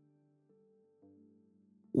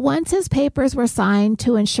 Once his papers were signed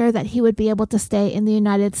to ensure that he would be able to stay in the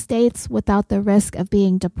United States without the risk of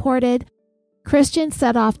being deported, Christian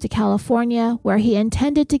set off to California, where he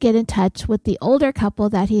intended to get in touch with the older couple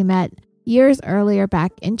that he met years earlier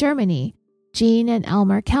back in Germany, Jean and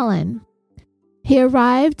Elmer Kellen. He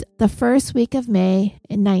arrived the first week of May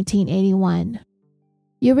in 1981.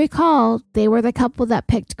 You recall, they were the couple that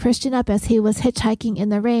picked Christian up as he was hitchhiking in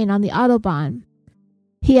the rain on the Autobahn.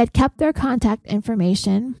 He had kept their contact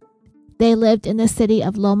information. They lived in the city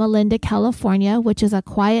of Loma Linda, California, which is a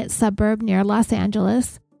quiet suburb near Los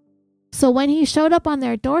Angeles. So when he showed up on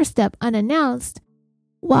their doorstep unannounced,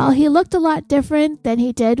 while he looked a lot different than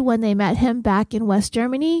he did when they met him back in West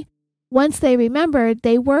Germany, once they remembered,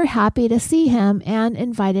 they were happy to see him and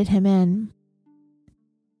invited him in.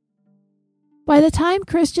 By the time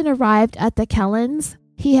Christian arrived at the Kellens,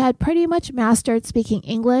 he had pretty much mastered speaking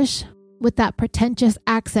English with that pretentious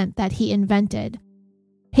accent that he invented.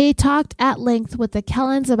 He talked at length with the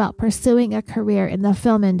Kellens about pursuing a career in the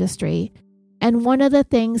film industry, and one of the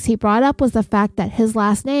things he brought up was the fact that his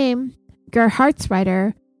last name,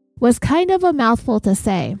 Gerhartsreiter, was kind of a mouthful to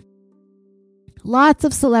say. Lots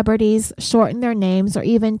of celebrities shorten their names or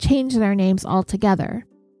even change their names altogether.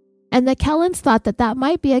 And the Kellens thought that that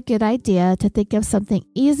might be a good idea to think of something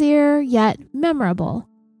easier yet memorable.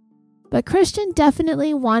 But Christian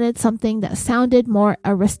definitely wanted something that sounded more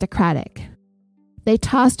aristocratic. They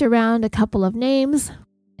tossed around a couple of names,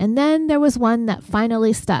 and then there was one that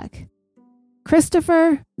finally stuck.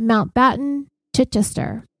 Christopher Mountbatten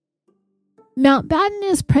Chichester. Mountbatten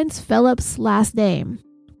is Prince Philip's last name.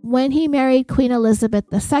 When he married Queen Elizabeth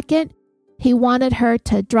II, he wanted her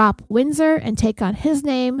to drop Windsor and take on his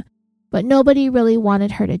name, but nobody really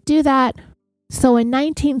wanted her to do that. So in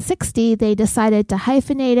 1960, they decided to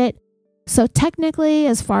hyphenate it. So technically,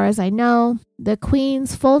 as far as I know, the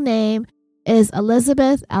Queen's full name is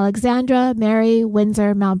Elizabeth Alexandra Mary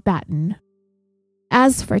Windsor Mountbatten.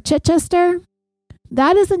 As for Chichester,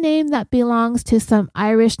 that is a name that belongs to some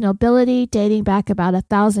Irish nobility dating back about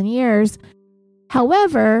 1,000 years.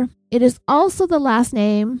 However, it is also the last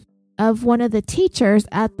name of one of the teachers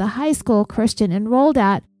at the high school Christian enrolled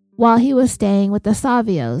at while he was staying with the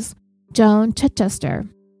Savios, Joan Chichester.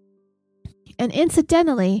 And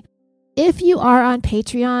incidentally, if you are on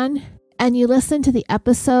Patreon and you listen to the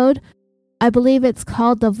episode, I believe it's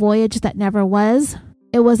called The Voyage That Never Was.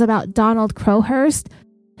 It was about Donald Crowhurst,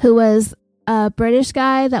 who was a British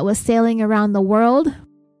guy that was sailing around the world.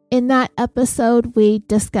 In that episode, we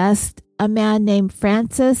discussed a man named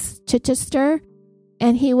Francis Chichester,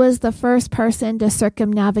 and he was the first person to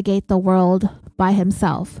circumnavigate the world by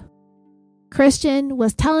himself. Christian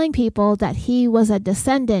was telling people that he was a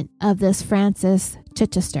descendant of this Francis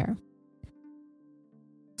Chichester.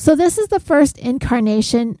 So this is the first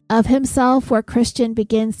incarnation of himself where Christian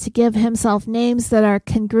begins to give himself names that are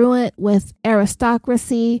congruent with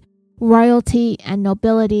aristocracy, royalty, and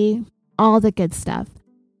nobility, all the good stuff.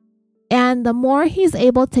 And the more he's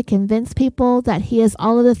able to convince people that he is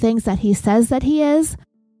all of the things that he says that he is,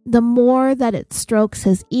 the more that it strokes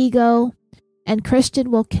his ego, and Christian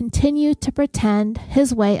will continue to pretend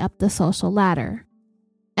his way up the social ladder.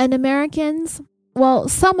 And Americans, well,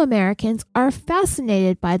 some Americans are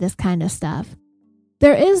fascinated by this kind of stuff.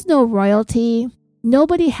 There is no royalty.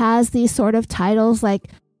 Nobody has these sort of titles like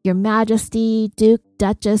Your Majesty, Duke,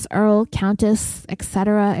 Duchess, Earl, Countess,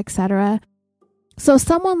 etc., etc. So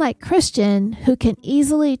someone like Christian, who can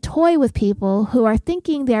easily toy with people who are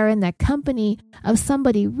thinking they're in the company of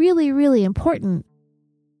somebody really, really important,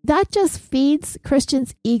 that just feeds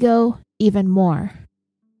Christian's ego even more.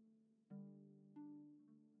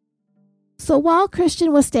 So while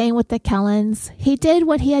Christian was staying with the Kellens, he did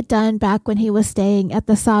what he had done back when he was staying at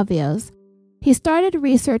the Savios. He started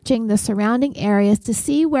researching the surrounding areas to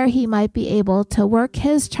see where he might be able to work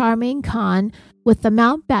his charming con with the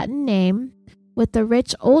Mountbatten name, with the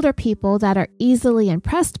rich older people that are easily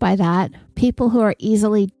impressed by that, people who are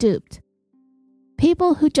easily duped.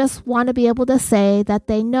 People who just want to be able to say that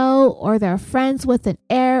they know or they're friends with an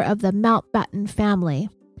heir of the Mountbatten family.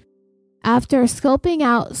 After scoping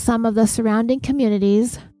out some of the surrounding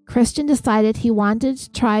communities, Christian decided he wanted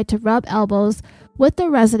to try to rub elbows with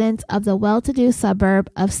the residents of the well-to-do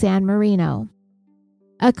suburb of San Marino.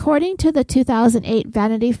 According to the 2008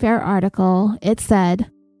 Vanity Fair article, it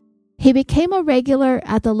said, he became a regular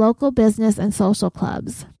at the local business and social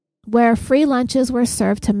clubs, where free lunches were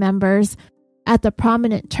served to members, at the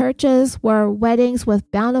prominent churches where weddings with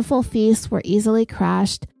bountiful feasts were easily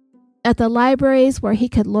crashed, at the libraries where he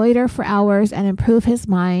could loiter for hours and improve his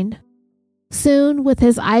mind. Soon, with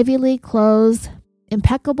his Ivy League clothes,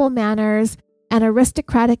 impeccable manners, and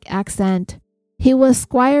aristocratic accent, he was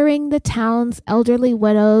squiring the town's elderly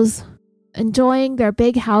widows, enjoying their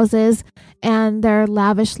big houses and their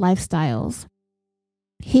lavish lifestyles.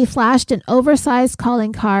 He flashed an oversized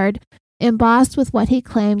calling card embossed with what he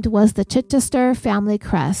claimed was the Chichester family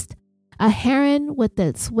crest, a heron with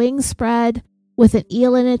its wings spread, with an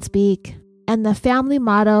eel in its beak, and the family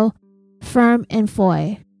motto, Firm in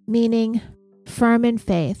Foi, meaning firm in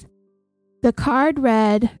faith. The card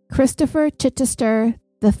read, Christopher Chichester,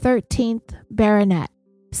 the 13th Baronet,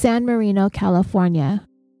 San Marino, California.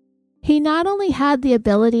 He not only had the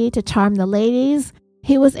ability to charm the ladies,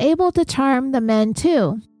 he was able to charm the men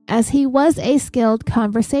too, as he was a skilled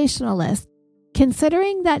conversationalist.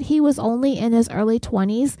 Considering that he was only in his early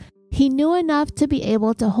 20s, he knew enough to be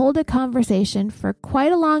able to hold a conversation for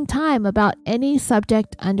quite a long time about any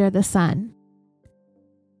subject under the sun.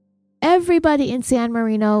 Everybody in San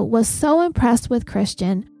Marino was so impressed with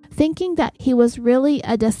Christian, thinking that he was really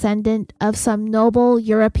a descendant of some noble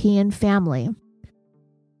European family.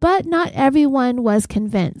 But not everyone was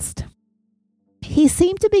convinced. He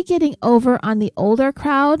seemed to be getting over on the older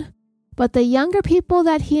crowd, but the younger people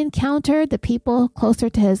that he encountered, the people closer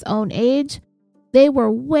to his own age, they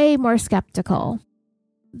were way more skeptical.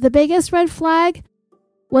 The biggest red flag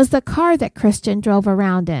was the car that Christian drove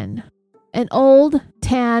around in, an old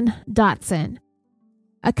tan Datsun,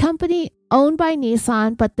 a company owned by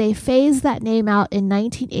Nissan, but they phased that name out in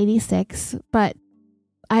 1986. But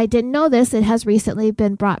I didn't know this. It has recently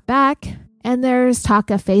been brought back, and there's talk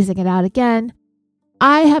of phasing it out again.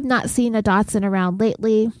 I have not seen a Datsun around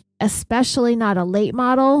lately, especially not a late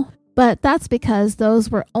model, but that's because those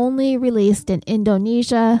were only released in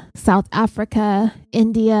Indonesia, South Africa,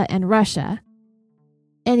 India, and Russia.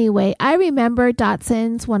 Anyway, I remember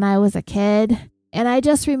Datsuns when I was a kid, and I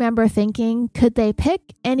just remember thinking, could they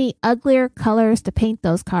pick any uglier colors to paint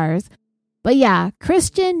those cars? But yeah,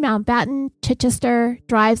 Christian Mountbatten Chichester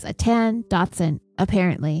drives a tan Datsun,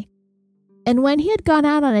 apparently. And when he had gone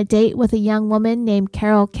out on a date with a young woman named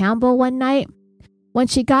Carol Campbell one night, when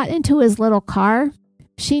she got into his little car,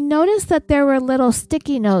 she noticed that there were little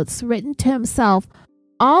sticky notes written to himself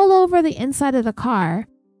all over the inside of the car,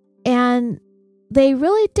 and they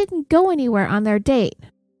really didn't go anywhere on their date.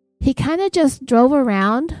 He kind of just drove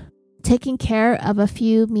around, taking care of a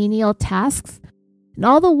few menial tasks, and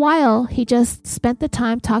all the while he just spent the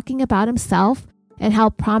time talking about himself and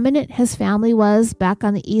how prominent his family was back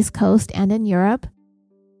on the East Coast and in Europe.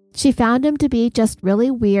 She found him to be just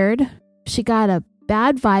really weird. She got a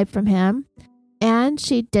bad vibe from him, and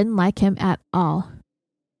she didn't like him at all.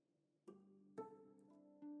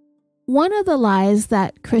 One of the lies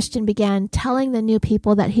that Christian began telling the new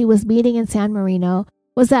people that he was meeting in San Marino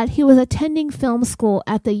was that he was attending film school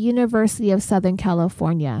at the University of Southern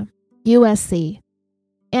California, USC,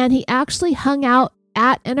 and he actually hung out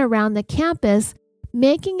at and around the campus,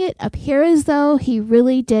 making it appear as though he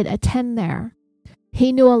really did attend there.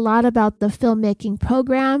 He knew a lot about the filmmaking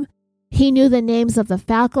program, he knew the names of the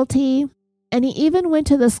faculty, and he even went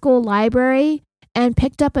to the school library and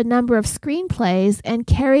picked up a number of screenplays and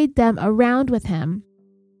carried them around with him.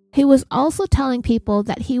 He was also telling people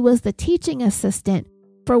that he was the teaching assistant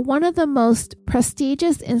for one of the most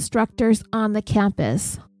prestigious instructors on the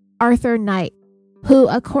campus, Arthur Knight, who,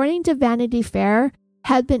 according to Vanity Fair,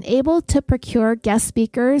 had been able to procure guest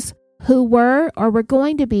speakers who were or were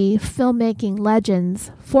going to be filmmaking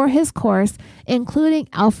legends for his course, including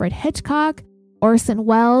Alfred Hitchcock, Orson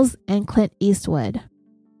Welles, and Clint Eastwood.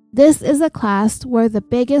 This is a class where the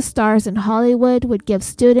biggest stars in Hollywood would give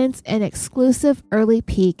students an exclusive early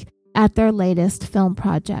peek at their latest film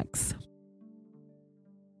projects.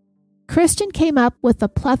 Christian came up with a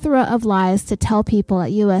plethora of lies to tell people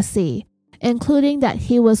at USC, including that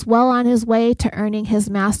he was well on his way to earning his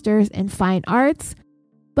master's in fine arts,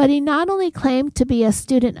 but he not only claimed to be a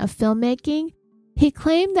student of filmmaking, he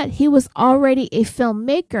claimed that he was already a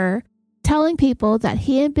filmmaker, telling people that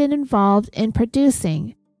he had been involved in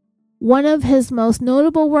producing. One of his most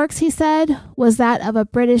notable works, he said, was that of a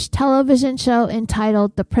British television show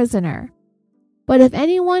entitled The Prisoner. But if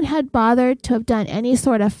anyone had bothered to have done any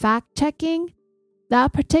sort of fact-checking,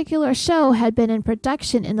 that particular show had been in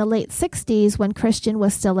production in the late 60s when Christian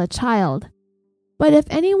was still a child. But if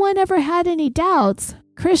anyone ever had any doubts,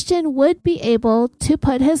 Christian would be able to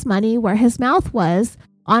put his money where his mouth was,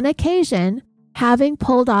 on occasion, having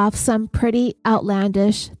pulled off some pretty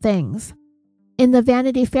outlandish things. In the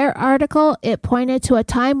Vanity Fair article, it pointed to a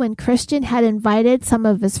time when Christian had invited some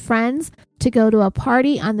of his friends to go to a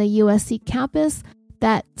party on the USC campus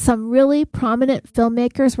that some really prominent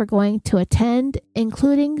filmmakers were going to attend,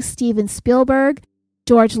 including Steven Spielberg,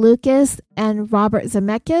 George Lucas, and Robert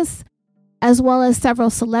Zemeckis, as well as several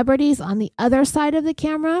celebrities on the other side of the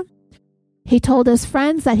camera. He told his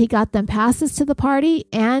friends that he got them passes to the party,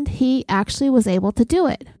 and he actually was able to do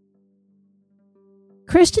it.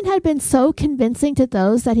 Christian had been so convincing to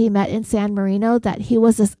those that he met in San Marino that he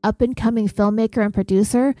was this up-and-coming filmmaker and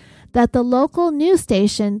producer that the local news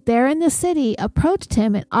station there in the city approached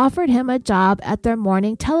him and offered him a job at their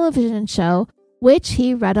morning television show, which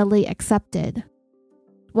he readily accepted.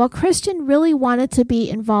 While Christian really wanted to be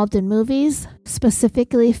involved in movies,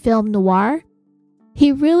 specifically film noir,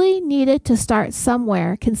 he really needed to start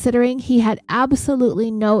somewhere, considering he had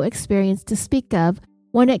absolutely no experience to speak of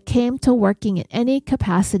when it came to working in any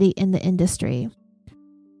capacity in the industry.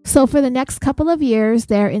 So for the next couple of years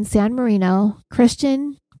there in San Marino,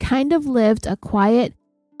 Christian kind of lived a quiet,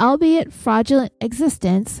 albeit fraudulent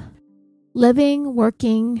existence, living,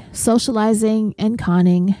 working, socializing, and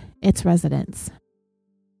conning, its residents.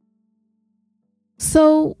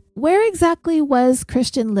 So, where exactly was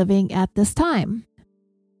Christian living at this time?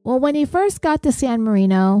 Well, when he first got to San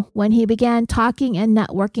Marino, when he began talking and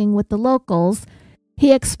networking with the locals,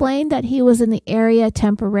 he explained that he was in the area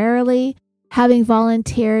temporarily, having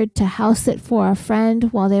volunteered to house sit for a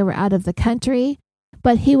friend while they were out of the country,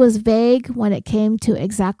 but he was vague when it came to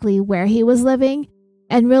exactly where he was living,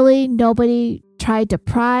 and really nobody tried to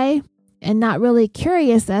pry and not really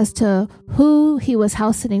curious as to who he was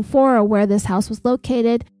house sitting for or where this house was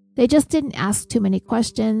located. They just didn't ask too many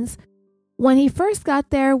questions. When he first got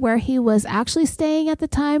there, where he was actually staying at the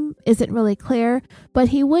time isn't really clear, but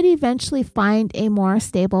he would eventually find a more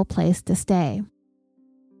stable place to stay.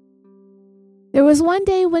 There was one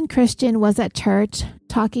day when Christian was at church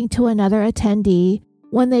talking to another attendee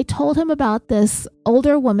when they told him about this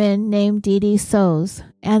older woman named Dee Dee Sohs,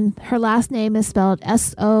 and her last name is spelled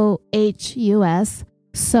S-O-H-U-S,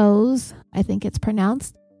 Sohs, I think it's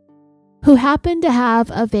pronounced, who happened to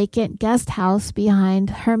have a vacant guest house behind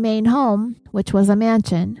her main home, which was a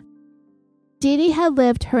mansion. Dee Dee had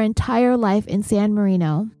lived her entire life in San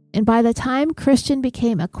Marino, and by the time Christian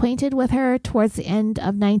became acquainted with her towards the end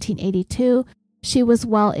of 1982, she was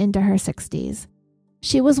well into her 60s.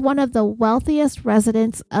 She was one of the wealthiest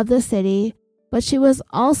residents of the city, but she was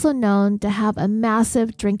also known to have a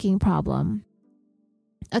massive drinking problem.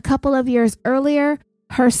 A couple of years earlier,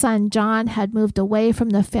 her son John had moved away from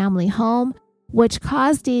the family home, which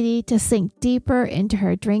caused Dee Dee to sink deeper into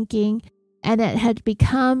her drinking, and it had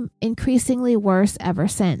become increasingly worse ever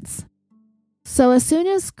since. So as soon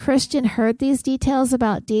as Christian heard these details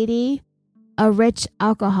about Dee Dee, a rich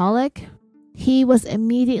alcoholic, he was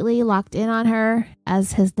immediately locked in on her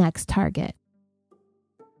as his next target.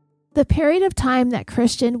 The period of time that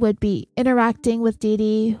Christian would be interacting with Dee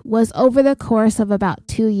Dee was over the course of about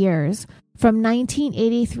 2 years, from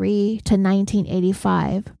 1983 to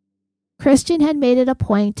 1985. Christian had made it a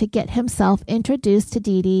point to get himself introduced to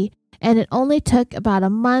Dee Dee, and it only took about a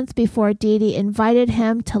month before Dee Dee invited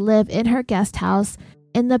him to live in her guest house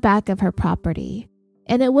in the back of her property.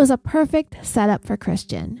 And it was a perfect setup for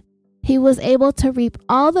Christian. He was able to reap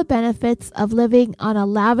all the benefits of living on a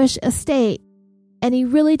lavish estate, and he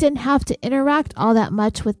really didn't have to interact all that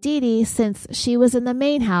much with Dee Dee since she was in the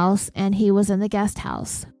main house and he was in the guest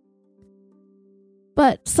house.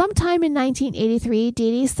 But sometime in 1983,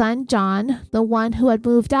 Dee Dee's son John, the one who had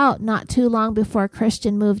moved out not too long before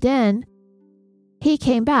Christian moved in, he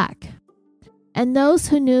came back. And those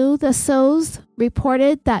who knew the Sohs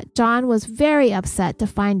reported that John was very upset to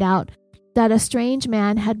find out that a strange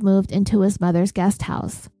man had moved into his mother's guest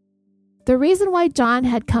house. The reason why John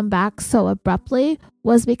had come back so abruptly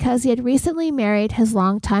was because he had recently married his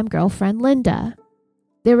longtime girlfriend, Linda.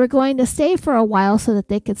 They were going to stay for a while so that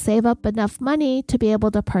they could save up enough money to be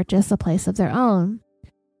able to purchase a place of their own.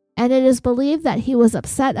 And it is believed that he was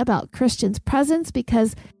upset about Christian's presence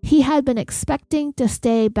because he had been expecting to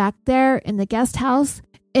stay back there in the guest house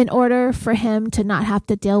in order for him to not have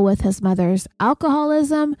to deal with his mother's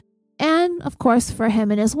alcoholism, and, of course, for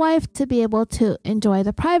him and his wife to be able to enjoy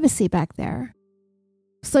the privacy back there.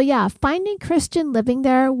 So yeah, finding Christian living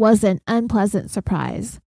there was an unpleasant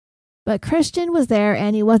surprise. But Christian was there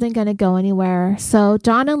and he wasn't going to go anywhere, so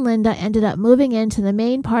John and Linda ended up moving into the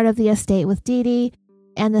main part of the estate with Dee Dee,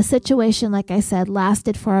 and the situation, like I said,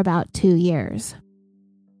 lasted for about 2 years.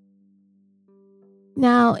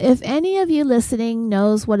 Now, if any of you listening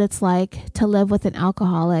knows what it's like to live with an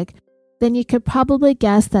alcoholic, then you could probably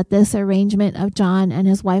guess that this arrangement of John and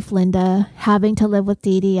his wife Linda having to live with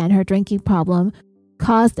Dee Dee and her drinking problem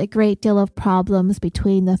caused a great deal of problems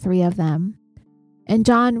between the three of them. And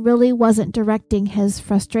John really wasn't directing his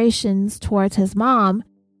frustrations towards his mom.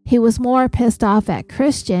 He was more pissed off at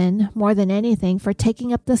Christian more than anything for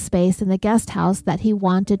taking up the space in the guest house that he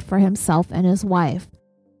wanted for himself and his wife.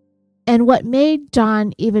 And what made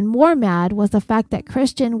John even more mad was the fact that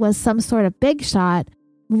Christian was some sort of big shot,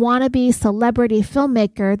 wannabe celebrity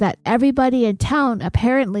filmmaker that everybody in town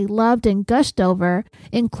apparently loved and gushed over,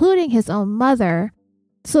 including his own mother.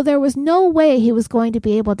 So there was no way he was going to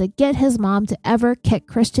be able to get his mom to ever kick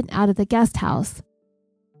Christian out of the guest house.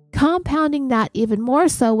 Compounding that even more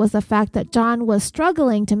so was the fact that John was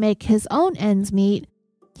struggling to make his own ends meet.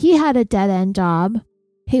 He had a dead-end job.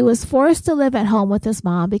 He was forced to live at home with his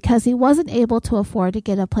mom because he wasn't able to afford to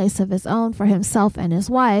get a place of his own for himself and his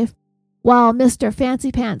wife, while Mr.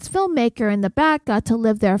 Fancy Pants filmmaker in the back got to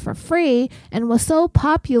live there for free and was so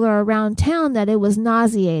popular around town that it was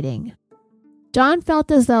nauseating. John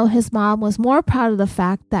felt as though his mom was more proud of the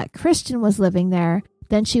fact that Christian was living there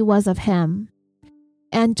than she was of him.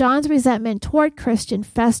 And John's resentment toward Christian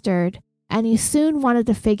festered and he soon wanted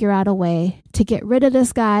to figure out a way to get rid of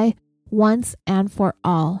this guy once and for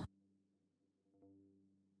all.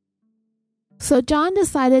 So John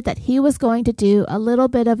decided that he was going to do a little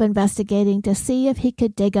bit of investigating to see if he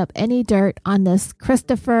could dig up any dirt on this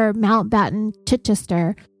Christopher Mountbatten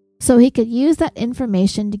Chichester, so he could use that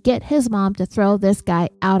information to get his mom to throw this guy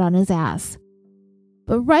out on his ass.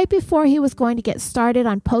 But right before he was going to get started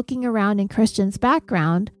on poking around in Christian's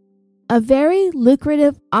background, a very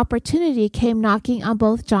lucrative opportunity came knocking on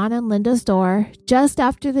both John and Linda's door just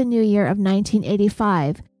after the new year of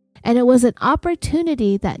 1985, and it was an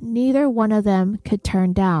opportunity that neither one of them could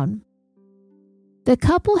turn down. The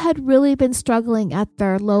couple had really been struggling at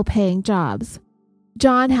their low-paying jobs.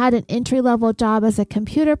 John had an entry-level job as a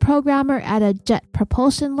computer programmer at a jet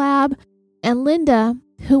propulsion lab, and Linda,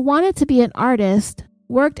 who wanted to be an artist,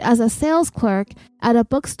 worked as a sales clerk at a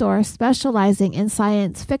bookstore specializing in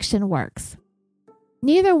science fiction works.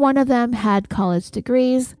 Neither one of them had college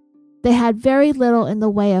degrees. They had very little in the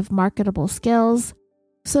way of marketable skills,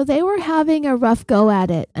 so they were having a rough go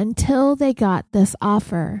at it until they got this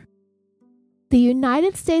offer. The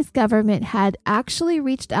United States government had actually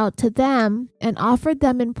reached out to them and offered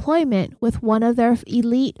them employment with one of their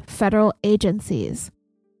elite federal agencies.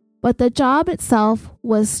 But the job itself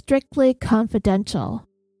was strictly confidential.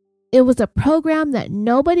 It was a program that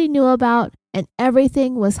nobody knew about, and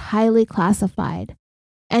everything was highly classified.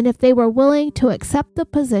 And if they were willing to accept the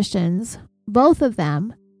positions, both of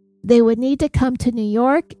them, they would need to come to New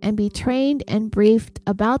York and be trained and briefed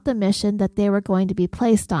about the mission that they were going to be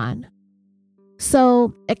placed on.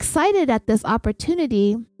 So, excited at this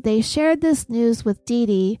opportunity, they shared this news with Dee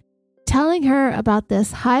Dee, telling her about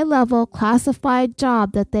this high-level classified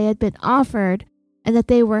job that they had been offered, and that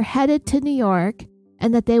they were headed to New York,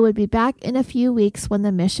 and that they would be back in a few weeks when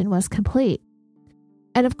the mission was complete.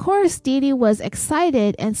 And of course, Dee Dee was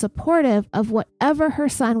excited and supportive of whatever her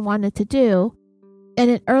son wanted to do, and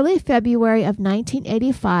in early February of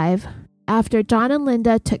 1985, after John and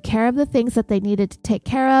Linda took care of the things that they needed to take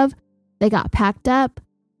care of, they got packed up.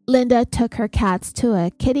 Linda took her cats to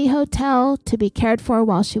a kitty hotel to be cared for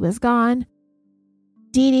while she was gone.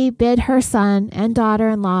 Dee Dee bid her son and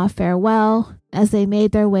daughter-in-law farewell as they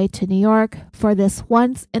made their way to New York for this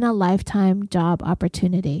once-in-a-lifetime job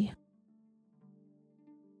opportunity.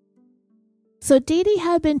 So Dee Dee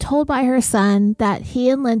had been told by her son that he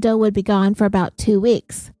and Linda would be gone for about 2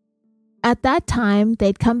 weeks. At that time,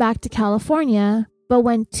 they'd come back to California, but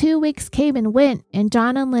when 2 weeks came and went and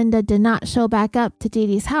John and Linda did not show back up to Dee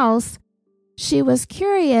Dee's house, she was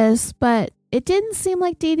curious, but it didn't seem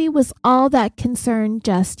like Dee Dee was all that concerned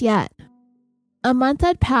just yet. A month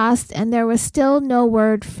had passed and there was still no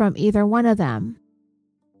word from either one of them.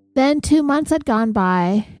 Then 2 months had gone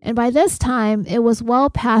by, and by this time, it was well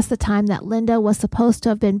past the time that Linda was supposed to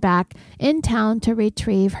have been back in town to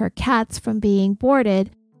retrieve her cats from being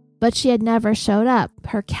boarded, but she had never showed up.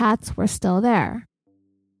 Her cats were still there.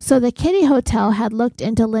 So the kitty hotel had looked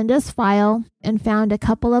into Linda's file and found a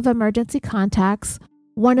couple of emergency contacts,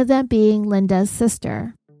 one of them being Linda's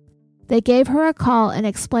sister. They gave her a call and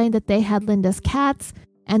explained that they had Linda's cats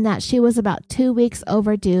and that she was about 2 weeks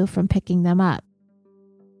overdue from picking them up.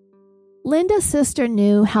 Linda's sister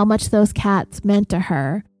knew how much those cats meant to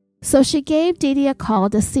her, so she gave Dee Dee a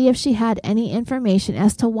call to see if she had any information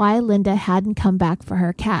as to why Linda hadn't come back for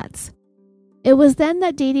her cats. It was then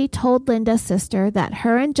that Dee Dee told Linda's sister that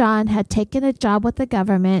her and John had taken a job with the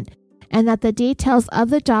government and that the details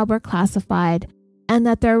of the job were classified, and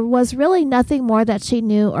that there was really nothing more that she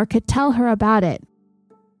knew or could tell her about it.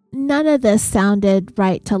 None of this sounded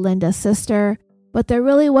right to Linda's sister, but there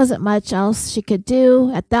really wasn't much else she could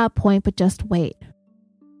do at that point but just wait.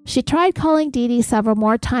 She tried calling Dee Dee several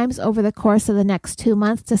more times over the course of the next 2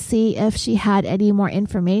 months to see if she had any more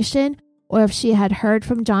information or if she had heard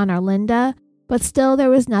from John or Linda, but still there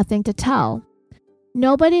was nothing to tell.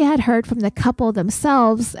 Nobody had heard from the couple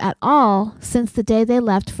themselves at all since the day they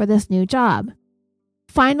left for this new job.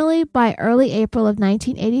 Finally, by early April of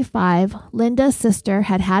 1985, Linda's sister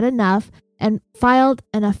had had enough and filed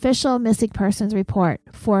an official missing persons report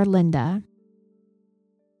for Linda.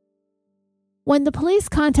 When the police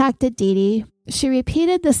contacted Dee Dee, she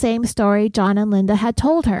repeated the same story John and Linda had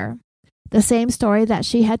told her, the same story that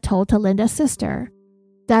she had told to Linda's sister,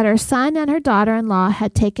 that her son and her daughter-in-law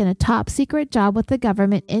had taken a top-secret job with the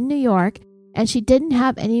government in New York, and she didn't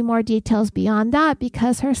have any more details beyond that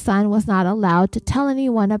because her son was not allowed to tell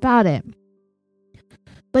anyone about it.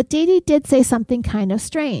 But Dee Dee did say something kind of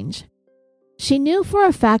strange. She knew for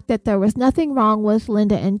a fact that there was nothing wrong with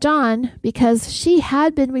Linda and John because she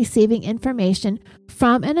had been receiving information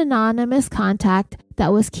from an anonymous contact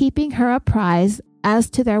that was keeping her apprised as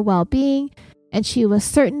to their well-being, and she was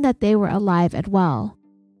certain that they were alive and well.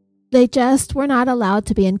 They just were not allowed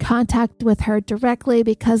to be in contact with her directly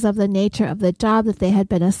because of the nature of the job that they had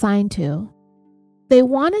been assigned to. They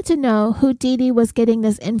wanted to know who Dee Dee was getting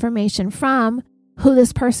this information from, who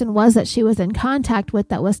this person was that she was in contact with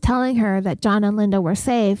that was telling her that John and Linda were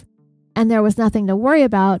safe, and there was nothing to worry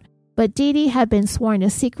about, but Dee Dee had been sworn to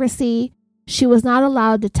secrecy. She was not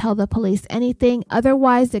allowed to tell the police anything,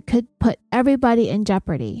 otherwise it could put everybody in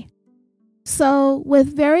jeopardy. So,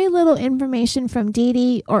 with very little information from Dee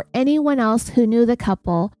Dee or anyone else who knew the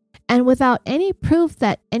couple, and without any proof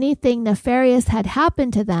that anything nefarious had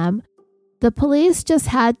happened to them, the police just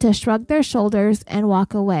had to shrug their shoulders and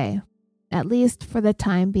walk away, at least for the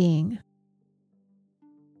time being.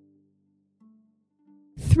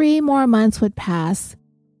 3 more months would pass,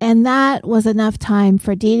 and that was enough time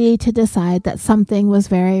for Dee Dee to decide that something was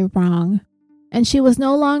very wrong, and she was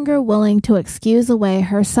no longer willing to excuse away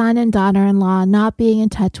her son and daughter-in-law not being in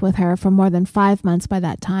touch with her for more than 5 months by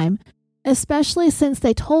that time, especially since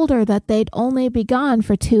they told her that they'd only be gone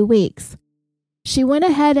for 2 weeks. She went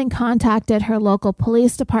ahead and contacted her local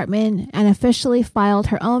police department and officially filed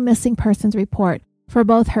her own missing persons report for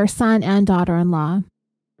both her son and daughter-in-law.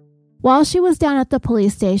 While she was down at the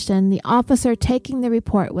police station, the officer taking the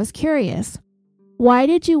report was curious. Why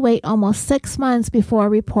did you wait almost 6 months before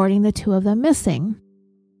reporting the 2 of them missing?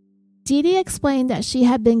 Dee Dee explained that she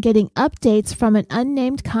had been getting updates from an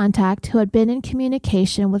unnamed contact who had been in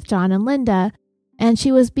communication with John and Linda, and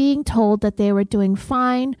she was being told that they were doing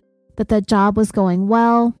fine, that the job was going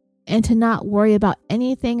well, and to not worry about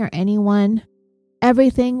anything or anyone.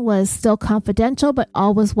 Everything was still confidential, but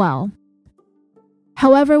all was well.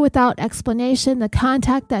 However, without explanation, the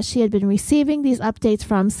contact that she had been receiving these updates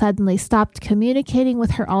from suddenly stopped communicating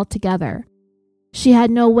with her altogether. She had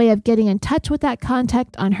no way of getting in touch with that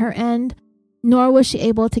contact on her end, nor was she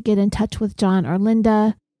able to get in touch with John or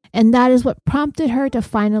Linda, and that is what prompted her to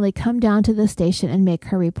finally come down to the station and make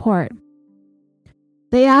her report.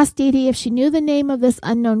 They asked Dee Dee if she knew the name of this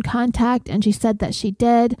unknown contact, and she said that she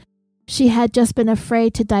did. She had just been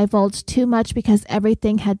afraid to divulge too much because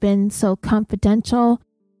everything had been so confidential,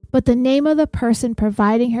 but the name of the person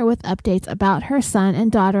providing her with updates about her son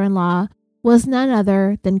and daughter-in-law was none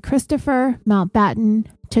other than Christopher Mountbatten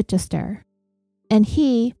Chichester. And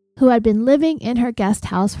he, who had been living in her guest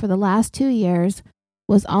house for the last 2 years,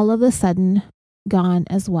 was all of a sudden gone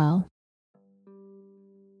as well.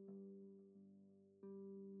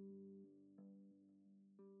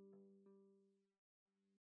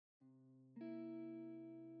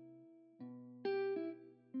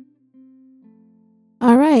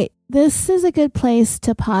 All right, this is a good place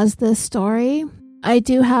to pause this story. I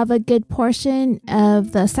do have a good portion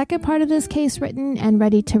of the second part of this case written and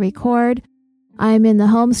ready to record. I'm in the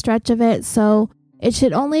home stretch of it, so it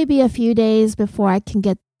should only be a few days before I can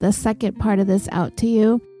get the second part of this out to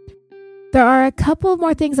you. There are a couple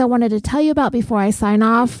more things I wanted to tell you about before I sign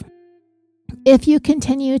off. If you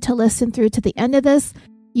continue to listen through to the end of this,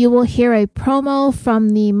 you will hear a promo from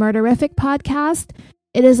the Murderific podcast.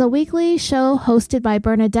 It is a weekly show hosted by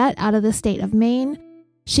Bernadette out of the state of Maine.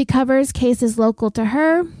 She covers cases local to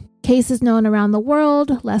her, cases known around the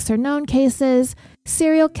world, lesser known cases,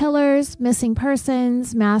 serial killers, missing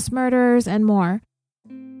persons, mass murders, and more.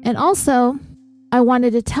 And also, I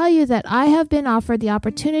wanted to tell you that I have been offered the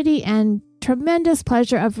opportunity and tremendous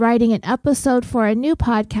pleasure of writing an episode for a new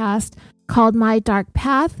podcast called My Dark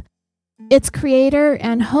Path. Its creator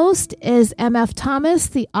and host is M.F. Thomas,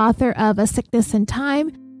 the author of A Sickness in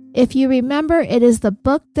Time. If you remember, it is the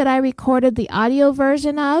book that I recorded the audio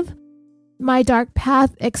version of. My Dark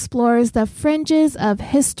Path explores the fringes of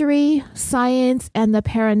history, science, and the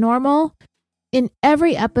paranormal. In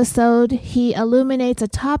every episode, he illuminates a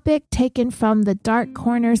topic taken from the dark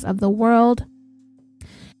corners of the world.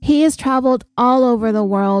 He has traveled all over the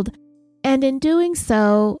world, and in doing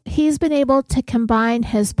so, he's been able to combine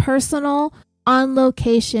his personal,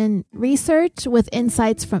 on-location research with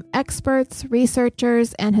insights from experts,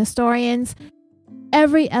 researchers, and historians.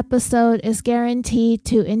 Every episode is guaranteed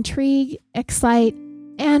to intrigue, excite,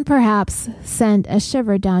 and perhaps send a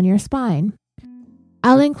shiver down your spine.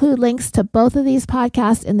 I'll include links to both of these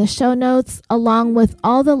podcasts in the show notes, along with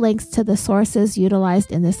all the links to the sources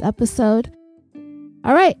utilized in this episode.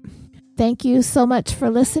 All right. Thank you so much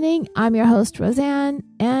for listening. I'm your host, Roseanne,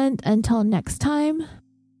 and until next time,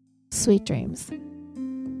 sweet dreams.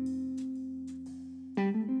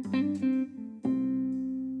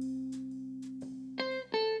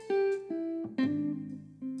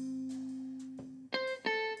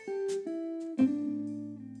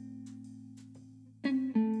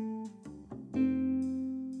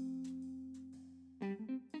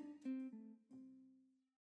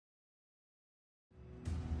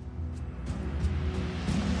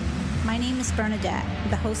 My name is Bernadette,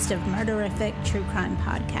 the host of Murderific True Crime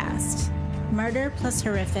Podcast. Murder plus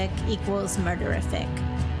horrific equals murderific.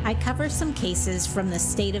 I cover some cases from the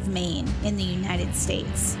state of Maine in the United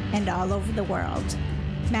States and all over the world.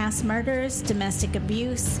 Mass murders, domestic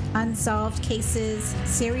abuse, unsolved cases,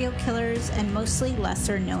 serial killers, and mostly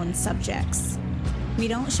lesser-known subjects. We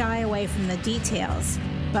don't shy away from the details,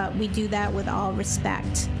 but we do that with all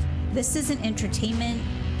respect. This isn't entertainment.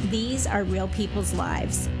 These are real people's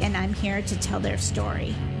lives, and I'm here to tell their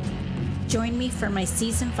story. Join me for my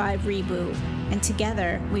Season 5 reboot, and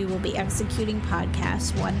together we will be executing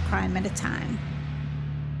podcasts one crime at a time.